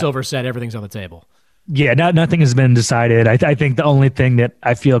 as Adam Silver said, everything's on the table. Yeah, nothing has been decided. I think the only thing that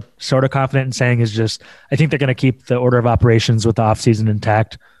I feel sort of confident in saying is just I think they're going to keep the order of operations with the offseason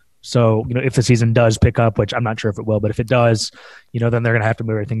intact. So, if the season does pick up, which I'm not sure if it will, but if it does, then they're going to have to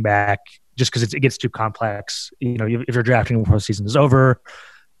move everything back just because it gets too complex. If you're drafting before the season is over,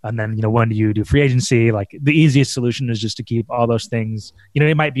 and then, when do you do free agency? The easiest solution is just to keep all those things.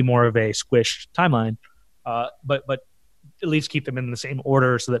 It might be more of a squished timeline, but at least keep them in the same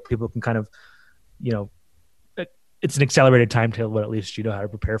order so that people can kind of, it's an accelerated timetable, but at least you know how to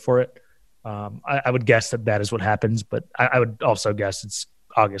prepare for it. I would guess that is what happens, but I would also guess it's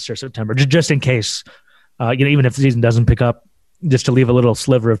August or September, just in case, even if the season doesn't pick up, just to leave a little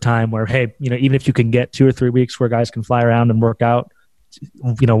sliver of time where, hey, even if you can get 2 or 3 weeks where guys can fly around and work out,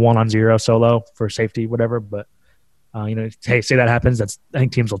 1-on-0 solo for safety, whatever. But, hey, say that happens. I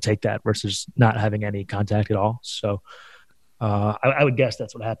think teams will take that versus not having any contact at all. So I would guess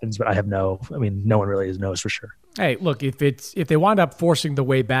that's what happens, but no one really knows for sure. Hey, look, if they wind up forcing the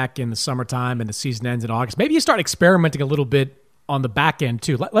way back in the summertime and the season ends in August, maybe you start experimenting a little bit on the back end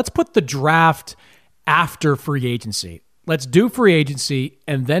too. Let's put the draft after free agency. Let's do free agency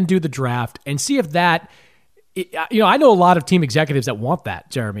and then do the draft and see if that, I know a lot of team executives that want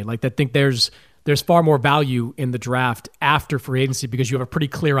that, Jeremy, like that think there's far more value in the draft after free agency because you have a pretty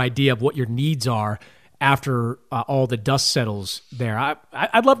clear idea of what your needs are after all the dust settles there.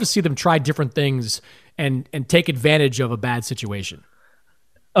 I'd love to see them try different things and take advantage of a bad situation.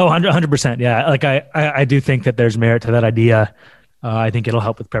 Oh, 100%. Yeah. Like I do think that there's merit to that idea. I think it'll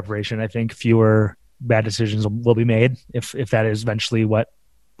help with preparation. I think fewer bad decisions will be made if that is eventually what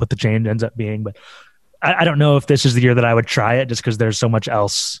the change ends up being. But I don't know if this is the year that I would try it just because there's so much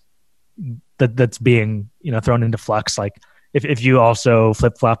else that's being, thrown into flux. Like if you also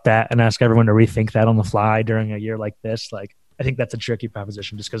flip-flop that and ask everyone to rethink that on the fly during a year like this, like I think that's a tricky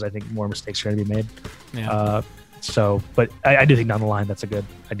proposition just because I think more mistakes are going to be made. Yeah. But I do think down the line that's a good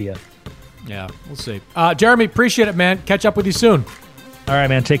idea. Yeah, we'll see. Jeremy, appreciate it, man. Catch up with you soon. All right,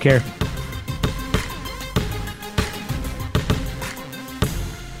 man. Take care.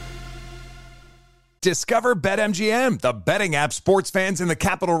 Discover BetMGM, the betting app sports fans in the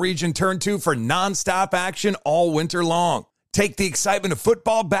capital region turn to for nonstop action all winter long. Take the excitement of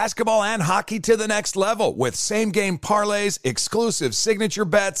football, basketball, and hockey to the next level with same-game parlays, exclusive signature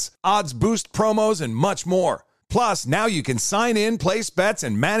bets, odds boost promos, and much more. Plus, now you can sign in, place bets,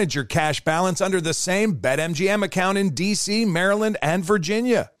 and manage your cash balance under the same BetMGM account in D.C., Maryland, and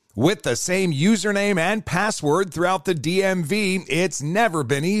Virginia. With the same username and password throughout the DMV, it's never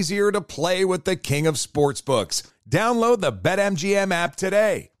been easier to play with the king of sportsbooks. Download the BetMGM app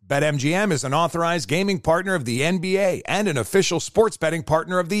today. BetMGM is an authorized gaming partner of the NBA and an official sports betting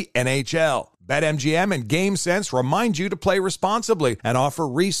partner of the NHL. BetMGM and GameSense remind you to play responsibly and offer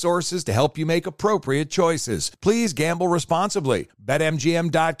resources to help you make appropriate choices. Please gamble responsibly.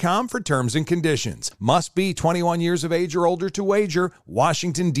 BetMGM.com for terms and conditions. Must be 21 years of age or older to wager.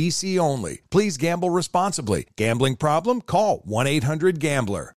 Washington, D.C. only. Please gamble responsibly. Gambling problem? Call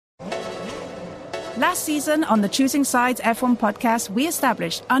 1-800-GAMBLER. Last season on the Choosing Sides F1 podcast, we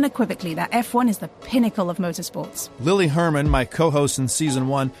established unequivocally that F1 is the pinnacle of motorsports. Lily Herman, my co-host in Season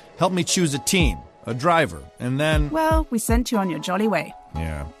 1, helped me choose a team, a driver, and then... Well, we sent you on your jolly way.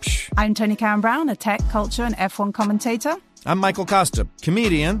 Yeah. I'm Tony Karen Brown, a tech, culture, and F1 commentator. I'm Michael Costa,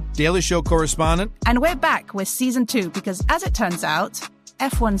 comedian, Daily Show correspondent. And we're back with Season 2 because, as it turns out,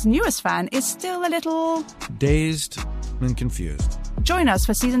 F1's newest fan is still a little... dazed and confused. Join us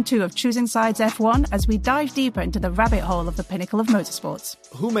for Season 2 of Choosing Sides F1 as we dive deeper into the rabbit hole of the pinnacle of motorsports.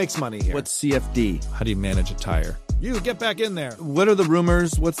 Who makes money here? What's CFD? How do you manage a tire? You, get back in there. What are the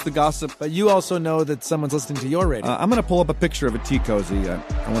rumors? What's the gossip? But you also know that someone's listening to your radio. I'm going to pull up a picture of a tea cozy.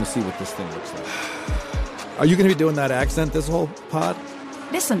 I want to see what this thing looks like. Are you going to be doing that accent this whole pod?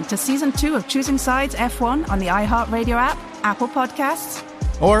 Listen to Season 2 of Choosing Sides F1 on the iHeartRadio app, Apple Podcasts,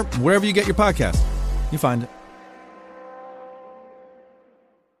 or wherever you get your podcasts. You find it.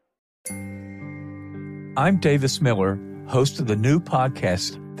 I'm Davis Miller, host of the new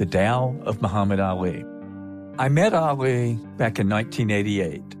podcast, The Tao of Muhammad Ali. I met Ali back in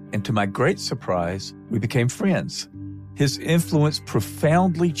 1988, and to my great surprise, we became friends. His influence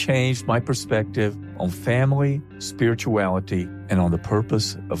profoundly changed my perspective on family, spirituality, and on the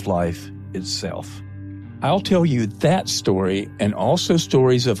purpose of life itself. I'll tell you that story and also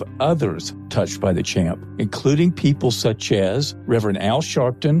stories of others touched by the champ, including people such as Reverend Al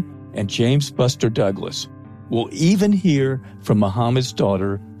Sharpton and James Buster Douglas. We'll even hear from Muhammad's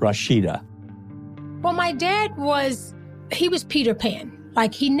daughter, Rashida. Well, my dad was Peter Pan.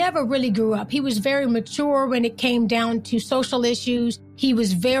 Like, he never really grew up. He was very mature when it came down to social issues. He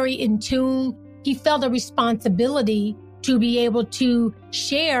was very in tune. He felt a responsibility to be able to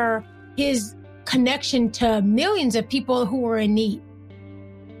share his connection to millions of people who were in need.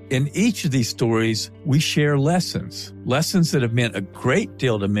 In each of these stories, we share lessons that have meant a great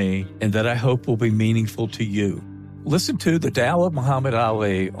deal to me and that I hope will be meaningful to you. Listen to The Tao of Muhammad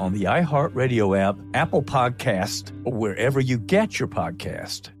Ali on the iHeartRadio app, Apple Podcast, or wherever you get your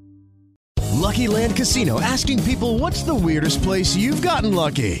podcast. Lucky Land Casino, asking people, what's the weirdest place you've gotten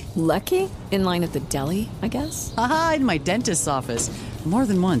lucky? Lucky? In line at the deli, I guess? Aha, in my dentist's office. More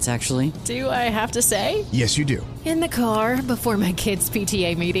than once, actually. Do I have to say? Yes, you do. In the car before my kids'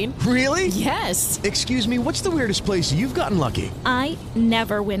 PTA meeting. Really? Yes. Excuse me, what's the weirdest place you've gotten lucky? I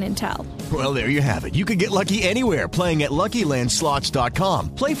never win and tell. Well, there you have it. You can get lucky anywhere, playing at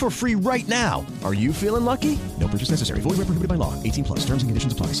LuckyLandSlots.com. Play for free right now. Are you feeling lucky? No purchase necessary. Void where prohibited by law. 18+. Terms and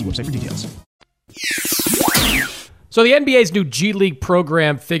conditions apply. See website for details. So the NBA's new G League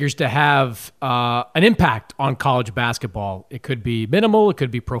program figures to have an impact on college basketball. It could be minimal. It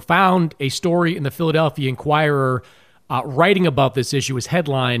could be profound. A story in the Philadelphia Inquirer writing about this issue is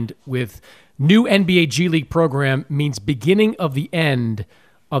headlined with "New NBA G League program means beginning of the end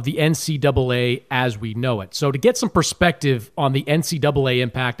of the NCAA as we know it." So to get some perspective on the NCAA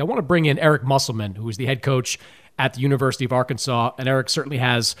impact, I want to bring in Eric Musselman, who is the head coach at the University of Arkansas. And Eric certainly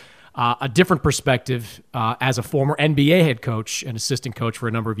has a different perspective as a former NBA head coach and assistant coach for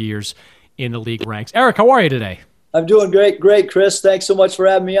a number of years in the league ranks. Eric, how are you today? I'm doing great, Chris. Thanks so much for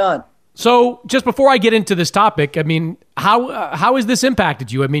having me on. So just before I get into this topic, I mean, how has this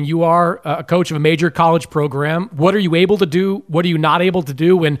impacted you? I mean, you are a coach of a major college program. What are you able to do? What are you not able to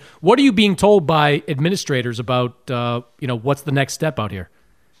do? And what are you being told by administrators about, what's the next step out here?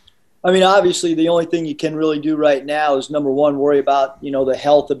 I mean, obviously, the only thing you can really do right now is, number one, worry about, the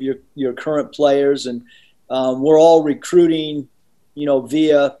health of your current players. And we're all recruiting,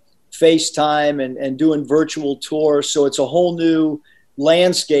 via FaceTime and doing virtual tours. So it's a whole new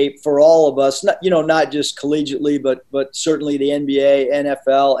landscape for all of us, not just collegiately, but certainly the NBA,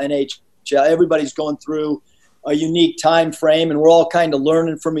 NFL, NHL. Everybody's going through a unique time frame, and we're all kind of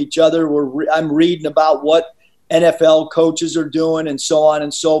learning from each other. I'm reading about what NFL coaches are doing and so on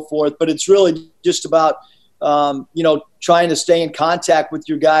and so forth. But it's really just about, trying to stay in contact with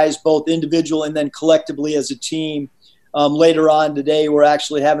your guys, both individual and then collectively as a team. Later on today, we're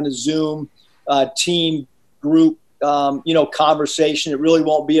actually having a Zoom team group, conversation. It really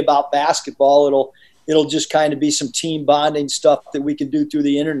won't be about basketball. It'll just kind of be some team bonding stuff that we can do through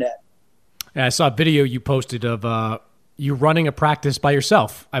the internet. Yeah, I saw a video you posted of you running a practice by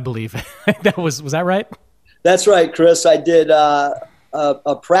yourself, I believe. Was that right? That's right, Chris. I did a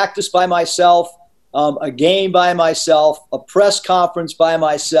practice by myself, a game by myself, a press conference by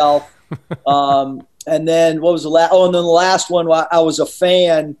myself, and then what was the last? Oh, and then the last one, I was a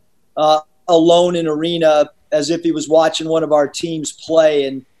fan alone in arena as if he was watching one of our teams play.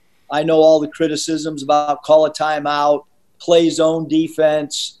 And I know all the criticisms about call a timeout, play zone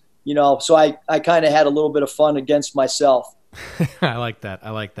defense, so I kind of had a little bit of fun against myself. I like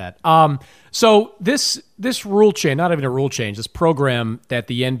that. So this rule change, not even a rule change, this program that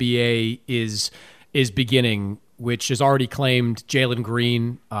the NBA is beginning, which has already claimed Jalen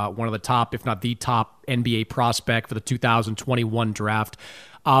Green, one of the top, if not the top NBA prospect for the 2021 draft.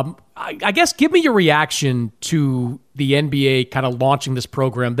 I guess give me your reaction to the NBA kind of launching this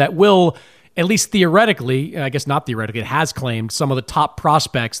program that will, at least theoretically, I guess not theoretically, it has claimed some of the top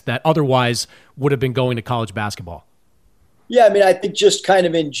prospects that otherwise would have been going to college basketball. Yeah, I mean, I think just kind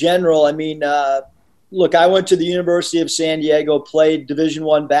of in general, look, I went to the University of San Diego, played Division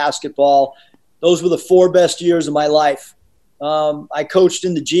I basketball. Those were the 4 best years of my life. I coached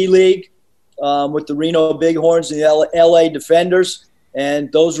in the G League with the Reno Bighorns and the LA Defenders, and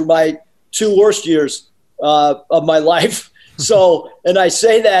those were my 2 worst years of my life. So, and I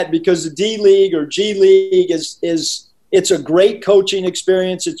say that because the D League or G League it's a great coaching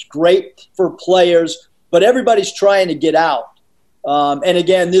experience. It's great for players, but everybody's trying to get out. And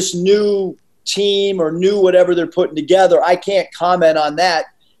again, this new team or new whatever they're putting together, I can't comment on that.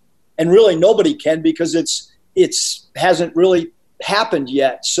 And really nobody can because it's hasn't really happened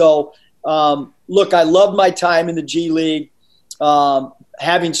yet. So, look, I love my time in the G League.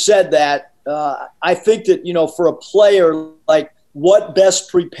 Having said that, I think that, for a player, like what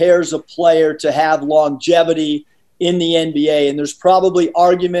best prepares a player to have longevity in the NBA? And there's probably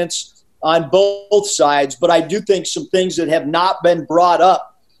arguments on both sides, but I do think some things that have not been brought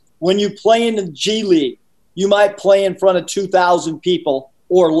up. When you play in the G League, you might play in front of 2,000 people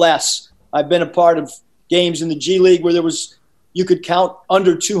or less. I've been a part of games in the G League where you could count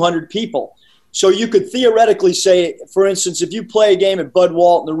under 200 people. So you could theoretically say, for instance, if you play a game at Bud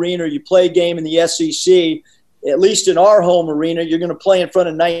Walton Arena or you play a game in the SEC, at least in our home arena, you're going to play in front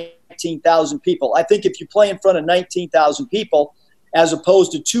of 19,000 people. I think if you play in front of 19,000 people as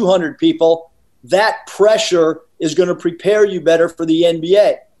opposed to 200 people, that pressure is going to prepare you better for the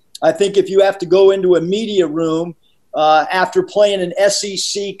NBA. I think if you have to go into a media room after playing an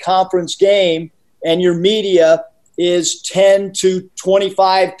SEC conference game and your media is 10 to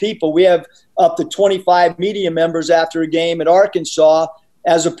 25 people. We have up to 25 media members after a game at Arkansas,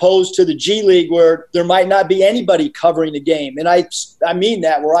 as opposed to the G League where there might not be anybody covering the game. And I mean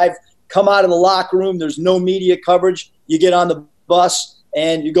that, where I've come out of the locker room, there's no media coverage. You get on the bus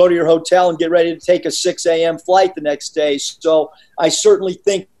and you go to your hotel and get ready to take a 6 a.m. flight the next day. So I certainly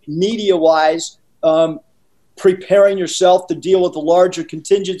think media-wise, preparing yourself to deal with the larger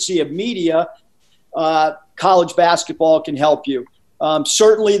contingency of media, college basketball can help you.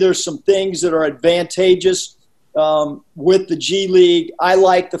 Certainly there's some things that are advantageous with the G League. I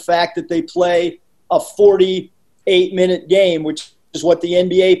like the fact that they play a 48-minute game, which is what the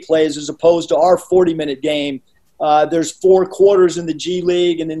NBA plays, as opposed to our 40-minute game. There's 4 quarters in the G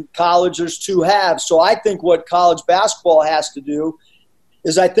League, and in college there's 2 halves. So I think what college basketball has to do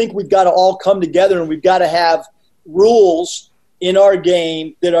is I think we've got to all come together and we've got to have rules in our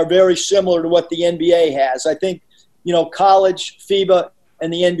game that are very similar to what the NBA has. I think, college, FIBA,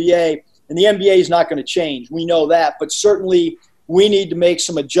 and the NBA is not going to change. We know that. But certainly we need to make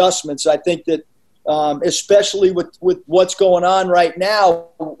some adjustments. I think that especially with what's going on right now,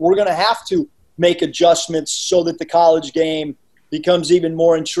 we're going to have to make adjustments so that the college game becomes even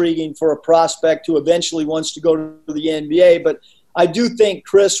more intriguing for a prospect who eventually wants to go to the NBA. But I do think,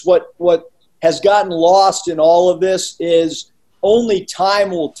 Chris, what has gotten lost in all of this is only time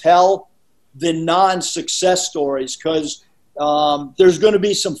will tell the non-success stories, because there's going to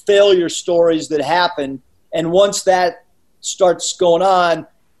be some failure stories that happen. And once that starts going on,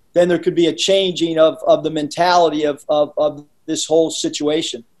 then there could be a changing of the mentality of this whole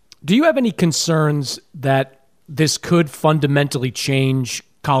situation. Do you have any concerns that this could fundamentally change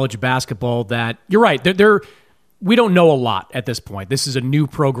college basketball? That you're right, we don't know a lot at this point. This is a new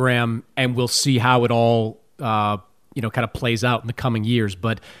program, and we'll see how it all kind of plays out in the coming years.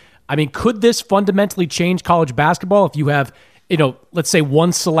 But I mean, could this fundamentally change college basketball if you have, let's say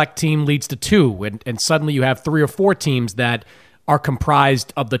one select team leads to 2, and suddenly you have 3 or 4 teams that are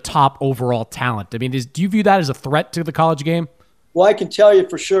comprised of the top overall talent? I mean, do you view that as a threat to the college game? Well, I can tell you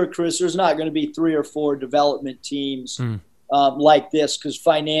for sure, Chris, there's not going to be 3 or 4 development teams like this, because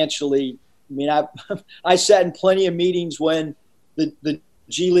financially, I mean, I sat in plenty of meetings when the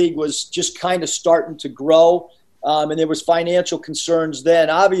G League was just kind of starting to grow, and there was financial concerns then.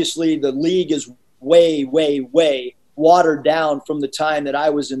 Obviously, the league is way, way, way watered down from the time that I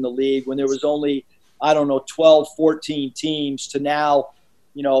was in the league, when there was only, 12, 14 teams, to now,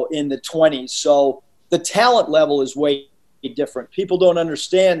 in the 20s. So the talent level is way different. People don't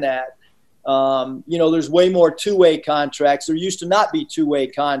understand that. There's way more 2-way contracts. There used to not be 2-way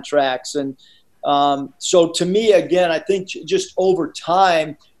contracts. And so to me, again, I think just over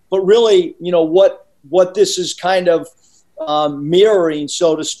time, but really, what this is kind of mirroring,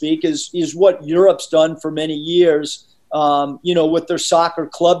 so to speak, is what Europe's done for many years, with their soccer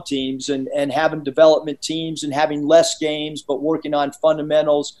club teams and having development teams and having less games, but working on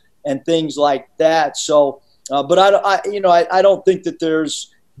fundamentals and things like that. So, but I don't think that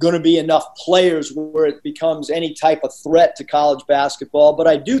there's going to be enough players where it becomes any type of threat to college basketball. But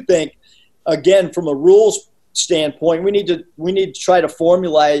I do think, again, from a rules standpoint, we need to try to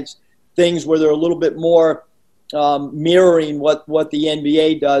formulate things where they're a little bit more mirroring what the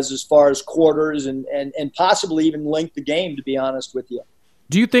NBA does as far as quarters and possibly even length the game, to be honest with you.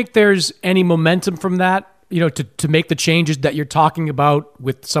 Do you think there's any momentum from that, to make the changes that you're talking about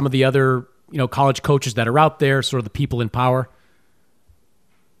with some of the other, college coaches that are out there, sort of the people in power?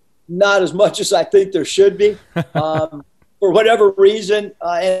 Not as much as I think there should be. For whatever reason,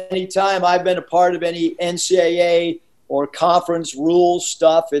 anytime I've been a part of any NCAA or conference rules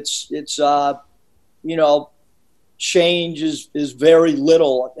stuff, it's change is very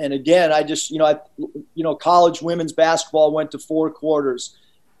little. And again, I just, college women's basketball went to 4 quarters.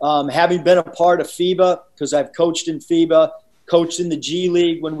 Having been a part of FIBA, because I've coached in FIBA, coached in the G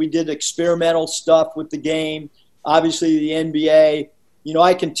League when we did experimental stuff with the game, obviously the NBA,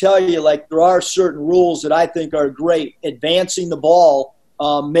 I can tell you, there are certain rules that I think are great. Advancing the ball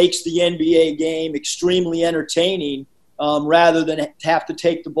makes the NBA game extremely entertaining, rather than have to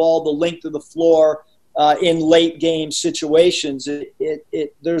take the ball the length of the floor in late game situations.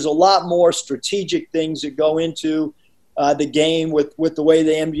 There's a lot more strategic things that go into the game with the way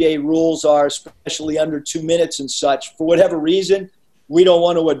the NBA rules are, especially under 2 minutes and such. For whatever reason, we don't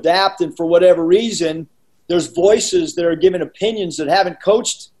want to adapt, and for whatever reason, there's voices that are giving opinions that haven't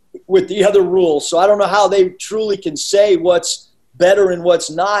coached with the other rules. So I don't know how they truly can say what's better and what's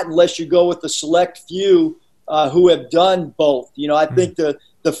not unless you go with the select few who have done both. I think the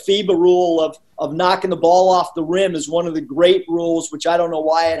FIBA rule of knocking the ball off the rim is one of the great rules, which I don't know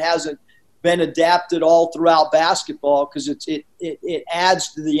why it hasn't been adapted all throughout basketball because it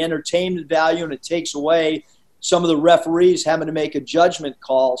adds to the entertainment value and it takes away some of the referees having to make a judgment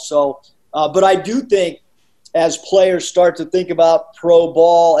call. So, but I do think as players start to think about pro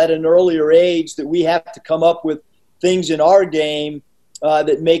ball at an earlier age that we have to come up with things in our game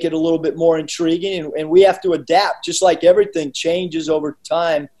that make it a little bit more intriguing, and we have to adapt. Just like everything changes over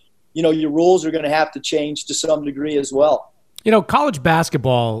time, your rules are going to have to change to some degree as well. College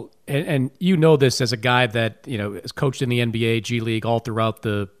basketball, and you know this as a guy that, is coached in the NBA, G League, all throughout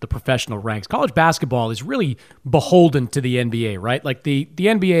the professional ranks. College basketball is really beholden to the NBA, right? Like the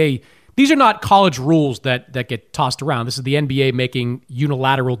NBA, these are not college rules that get tossed around. This is the NBA making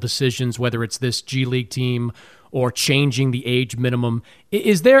unilateral decisions, whether it's this G League team or changing the age minimum.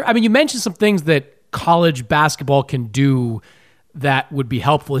 Is there, you mentioned some things that college basketball can do that would be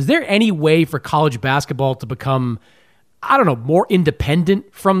helpful. Is there any way for college basketball to become, more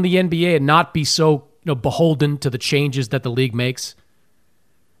independent from the NBA and not be so, beholden to the changes that the league makes?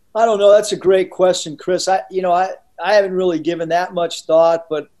 I don't know. That's a great question, Chris. I haven't really given that much thought,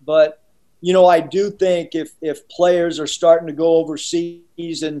 but I do think if players are starting to go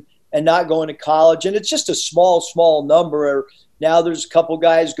overseas and not going to college, and it's just a small number. Now there's a couple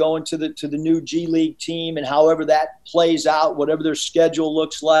guys going to the new G League team, and however that plays out, whatever their schedule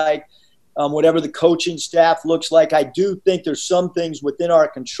looks like, whatever the coaching staff looks like, I do think there's some things within our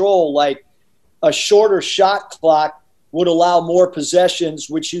control, like a shorter shot clock would allow more possessions,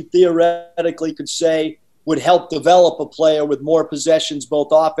 which you theoretically could say would help develop a player with more possessions, both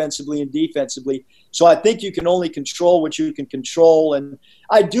offensively and defensively. So I think you can only control what you can control. And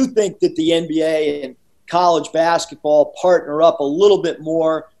I do think that the NBA and college basketball partner up a little bit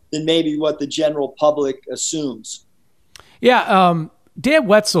more than maybe what the general public assumes. Yeah, Dan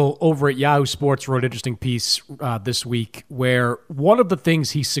Wetzel over at Yahoo Sports wrote an interesting piece this week where one of the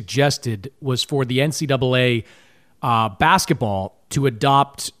things he suggested was for the NCAA basketball to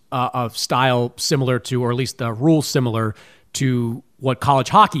adopt a style similar to, or at least the rules similar to what college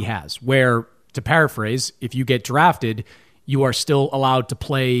hockey has, where, to paraphrase, if you get drafted, you are still allowed to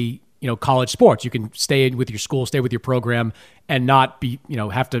play, college sports. You can stay with your school, stay with your program, and not be,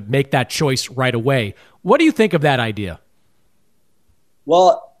 have to make that choice right away. What do you think of that idea?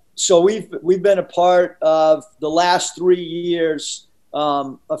 Well, so we've been a part of the last 3 years.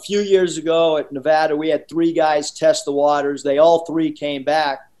 A few years ago at Nevada, we had 3 guys test the waters. They all 3 came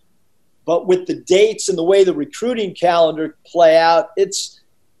back. But with the dates and the way the recruiting calendar play out, it's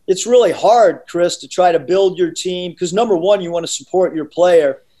really hard, Chris, to try to build your team because, number one, you want to support your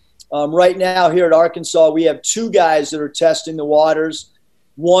player. Right now here at Arkansas, we have 2 guys that are testing the waters.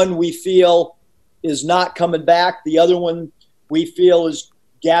 One we feel is not coming back. The other one we feel is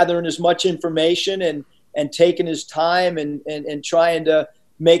gathering as much information and taking his time and trying to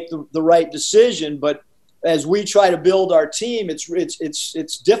make the right decision. But as we try to build our team,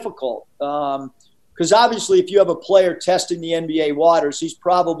 it's difficult because obviously if you have a player testing the NBA waters, he's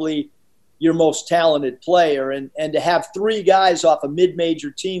probably your most talented player. And to have 3 guys off a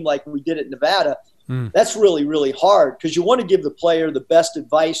mid-major team like we did at Nevada, that's really, really hard because you want to give the player the best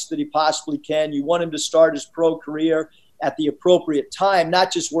advice that he possibly can. You want him to start his pro career at the appropriate time,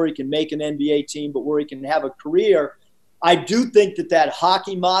 not just where he can make an NBA team, but where he can have a career. I do think that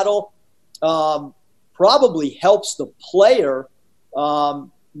hockey model probably helps the player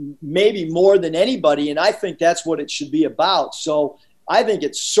maybe more than anybody, and I think that's what it should be about. So I think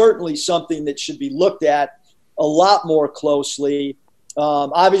it's certainly something that should be looked at a lot more closely.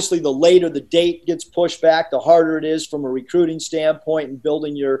 Obviously, the later the date gets pushed back, the harder it is from a recruiting standpoint and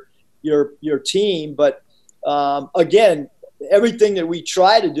building your team. But again, everything that we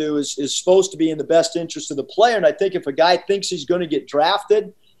try to do is supposed to be in the best interest of the player. And I think if a guy thinks he's going to get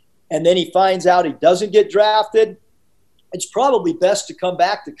drafted and then he finds out he doesn't get drafted, it's probably best to come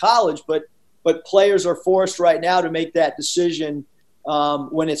back to college. But players are forced right now to make that decision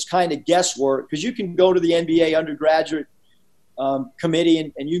when it's kind of guesswork, because you can go to the NBA undergraduate committee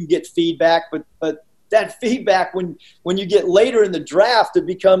and you can get feedback, but that feedback when you get later in the draft, it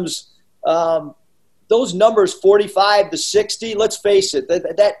becomes those numbers 45 to 60. Let's face it,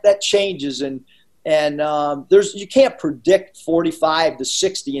 that changes, and you can't predict 45 to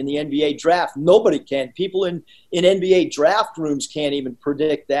 60 in the NBA draft. Nobody can. People in NBA draft rooms can't even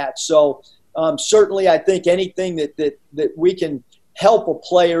predict that. So certainly, I think anything that we can help a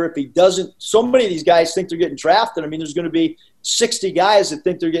player if he doesn't. So many of these guys think they're getting drafted. I mean, there's going to be 60 guys that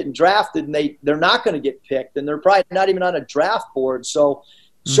think they're getting drafted, and they're not going to get picked, and they're probably not even on a draft board. So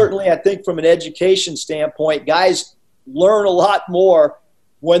certainly, I think from an education standpoint, guys learn a lot more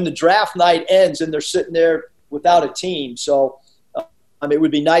when the draft night ends and they're sitting there without a team. So It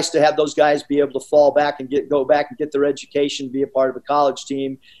would be nice to have those guys be able to fall back and go back and get their education, be a part of a college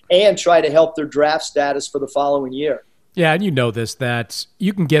team, and try to help their draft status for the following year. Yeah, and you know this, that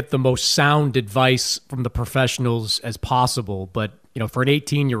you can get the most sound advice from the professionals as possible, but for an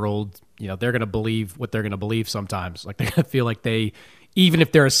 18-year-old, they're going to believe what they're going to believe sometimes. Like, they're going to feel like even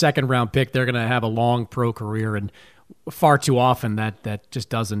if they're a second-round pick, they're going to have a long pro career, and far too often that just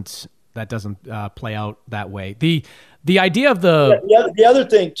doesn't play out that way. The idea of the other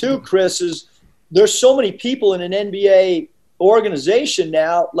thing too, Chris, is there's so many people in an NBA organization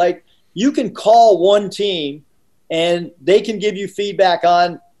now. Like, you can call one team and they can give you feedback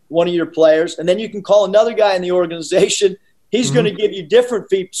on one of your players, and then you can call another guy in the organization. He's going to give you different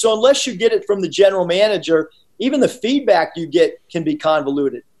feedback. So unless you get it from the general manager, even the feedback you get can be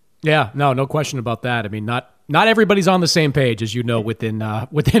convoluted. Yeah, no question about that. I mean, not everybody's on the same page, as you know, within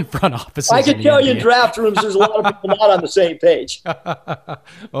front offices. I can tell you in draft rooms, there's a lot of people not on the same page.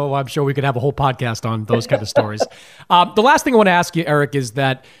 Oh, I'm sure we could have a whole podcast on those kind of stories. The last thing I want to ask you, Eric, is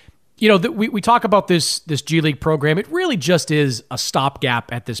that we talk about this G League program. It really just is a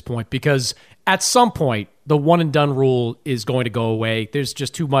stopgap at this point, because at some point the one and done rule is going to go away. There's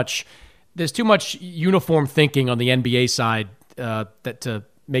just too much uniform thinking on the NBA side that to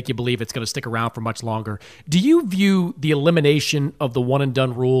make you believe it's going to stick around for much longer. Do you view the elimination of the one and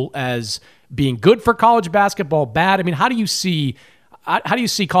done rule as being good for college basketball, bad? I mean, how do you see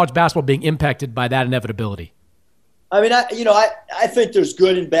college basketball being impacted by that inevitability? I mean, I think there's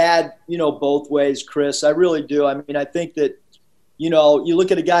good and bad, both ways, Chris. I really do. I mean, I think that, you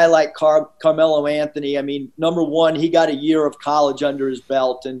look at a guy like Carmelo Anthony. I mean, number one, he got a year of college under his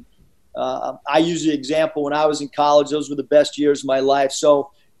belt. And I use the example when I was in college, those were the best years of my life.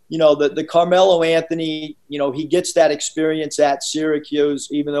 So, the Carmelo Anthony, he gets that experience at Syracuse,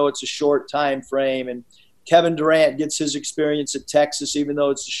 even though it's a short time frame. And Kevin Durant gets his experience at Texas, even though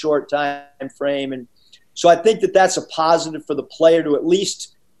it's a short time frame. And so I think that that's a positive for the player to at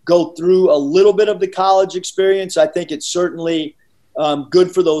least go through a little bit of the college experience. I think it's certainly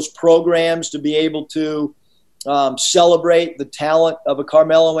good for those programs to be able to celebrate the talent of a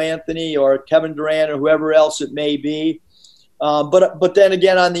Carmelo Anthony or Kevin Durant or whoever else it may be. But then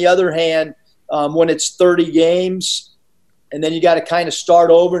again, on the other hand, when it's 30 games and then you got to kind of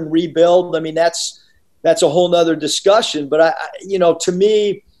start over and rebuild, I mean, that's a whole nother discussion. But to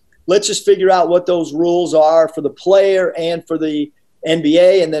me, let's just figure out what those rules are for the player and for the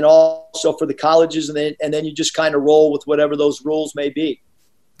NBA, and then also for the colleges, and then you just kind of roll with whatever those rules may be.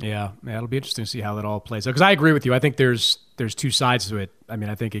 Yeah, it'll be interesting to see how that all plays out. Because I agree with you. I think there's two sides to it. I mean,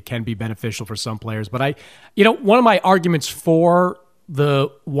 I think it can be beneficial for some players, but one of my arguments for the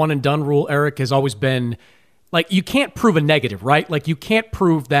one and done rule, Eric, has always been, like, you can't prove a negative, right? Like, you can't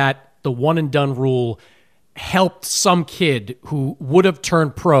prove that the one and done rule helped some kid who would have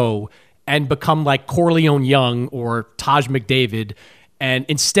turned pro and become like Corleone Young or Taj McDavid, and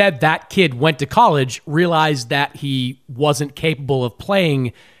instead that kid went to college, realized that he wasn't capable of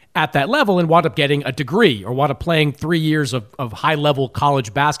playing at that level, and wound up getting a degree or wound up playing 3 years of high-level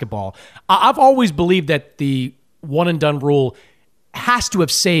college basketball. I've always believed that the one-and-done rule has to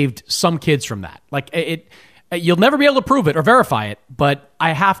have saved some kids from that. Like, you'll never be able to prove it or verify it, but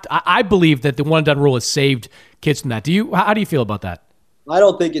I believe that the one-and-done rule has saved kids from that. How do you feel about that? I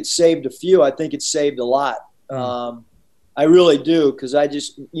don't think it's saved a few. I think it's saved a lot. I really do, because I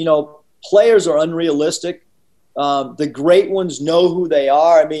just, players are unrealistic. The great ones know who they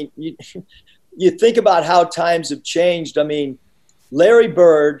are. I mean, you think about how times have changed. I mean, Larry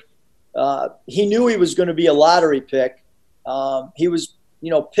Bird, he knew he was going to be a lottery pick. He was,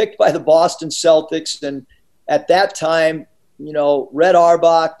 picked by the Boston Celtics. And at that time, Red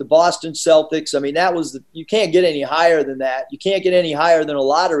Auerbach, the Boston Celtics, I mean, you can't get any higher than that. You can't get any higher than a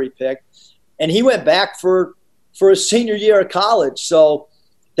lottery pick. And he went back for his senior year of college. So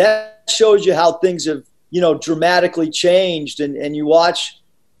that shows you how things have, dramatically changed. And you watch,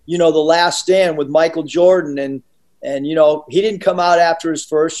 The Last Stand with Michael Jordan, and he didn't come out after his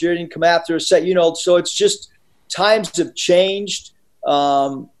first year, he didn't come after his second, so it's just times have changed.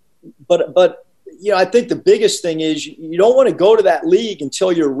 But I think the biggest thing is you don't want to go to that league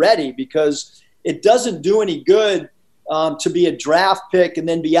until you're ready, because it doesn't do any good to be a draft pick and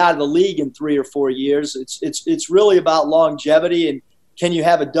then be out of the league in 3 or 4 years. It's really about longevity, and can you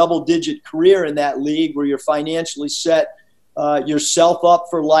have a double-digit career in that league where you're financially set yourself up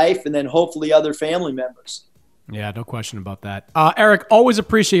for life, and then hopefully other family members. Yeah, no question about that. Eric, always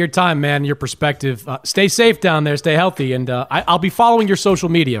appreciate your time, man, your perspective. Stay safe down there, stay healthy, and I'll be following your social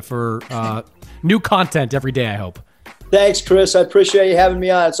media for new content every day, I hope. Thanks, Chris. I appreciate you having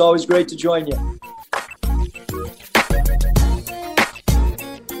me on. It's always great to join you.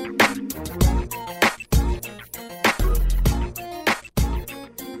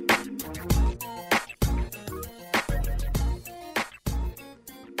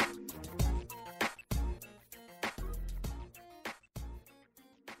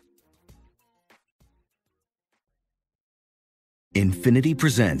 Infiniti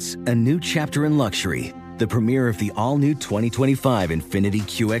presents a new chapter in luxury, the premiere of the all-new 2025 Infiniti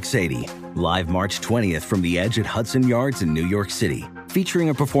QX80, live March 20th from the Edge at Hudson Yards in New York City, featuring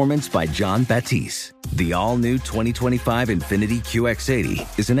a performance by John Batiste. The all-new 2025 Infiniti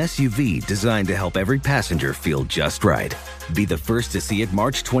QX80 is an SUV designed to help every passenger feel just right. Be the first to see it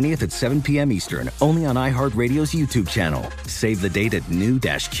March 20th at 7 p.m. Eastern, only on iHeartRadio's YouTube channel. Save the date at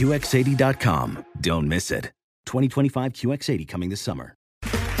new-QX80.com. Don't miss it. 2025 QX80 coming this summer.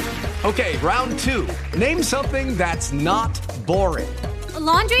 Okay, round two. Name something that's not boring. A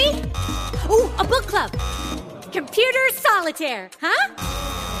laundry? Ooh, a book club. Computer solitaire, huh?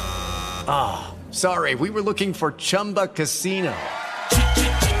 Ah, oh, sorry, we were looking for Chumba Casino.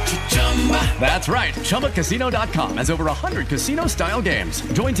 That's right, ChumbaCasino.com has over 100 casino-style games.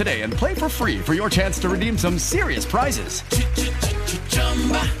 Join today and play for free for your chance to redeem some serious prizes.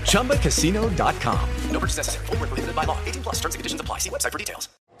 ChumbaCasino.com. No purchase necessary. Void where prohibited by law. 18 plus. Terms and conditions apply. See website for details.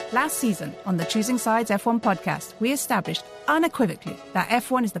 Last season on the Choosing Sides F1 podcast, we established unequivocally that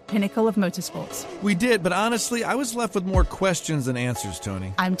F1 is the pinnacle of motorsports. We did, but honestly, I was left with more questions than answers,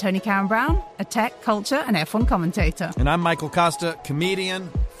 Tony. I'm Tony Karen Brown, a tech, culture, and F1 commentator. And I'm Michael Costa, comedian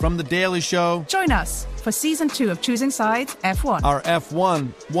from The Daily Show. Join us for Season 2 of Choosing Sides F1. Our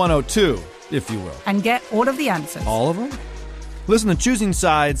F1 102, if you will. And get all of the answers. All of them? Listen to Choosing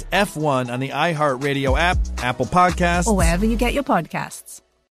Sides F1 on the iHeartRadio app, Apple Podcasts, or wherever you get your podcasts.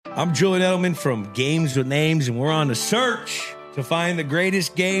 I'm Julian Edelman from Games with Names, and we're on a search to find the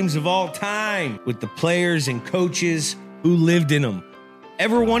greatest games of all time with the players and coaches who lived in them.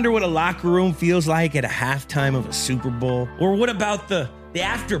 Ever wonder what a locker room feels like at a halftime of a Super Bowl? Or what about the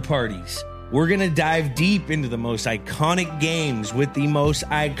after parties? We're going to dive deep into the most iconic games with the most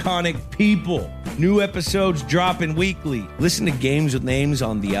iconic people. New episodes dropping weekly. Listen to Games with Names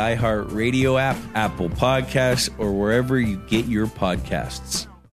on the iHeartRadio app, Apple Podcasts, or wherever you get your podcasts.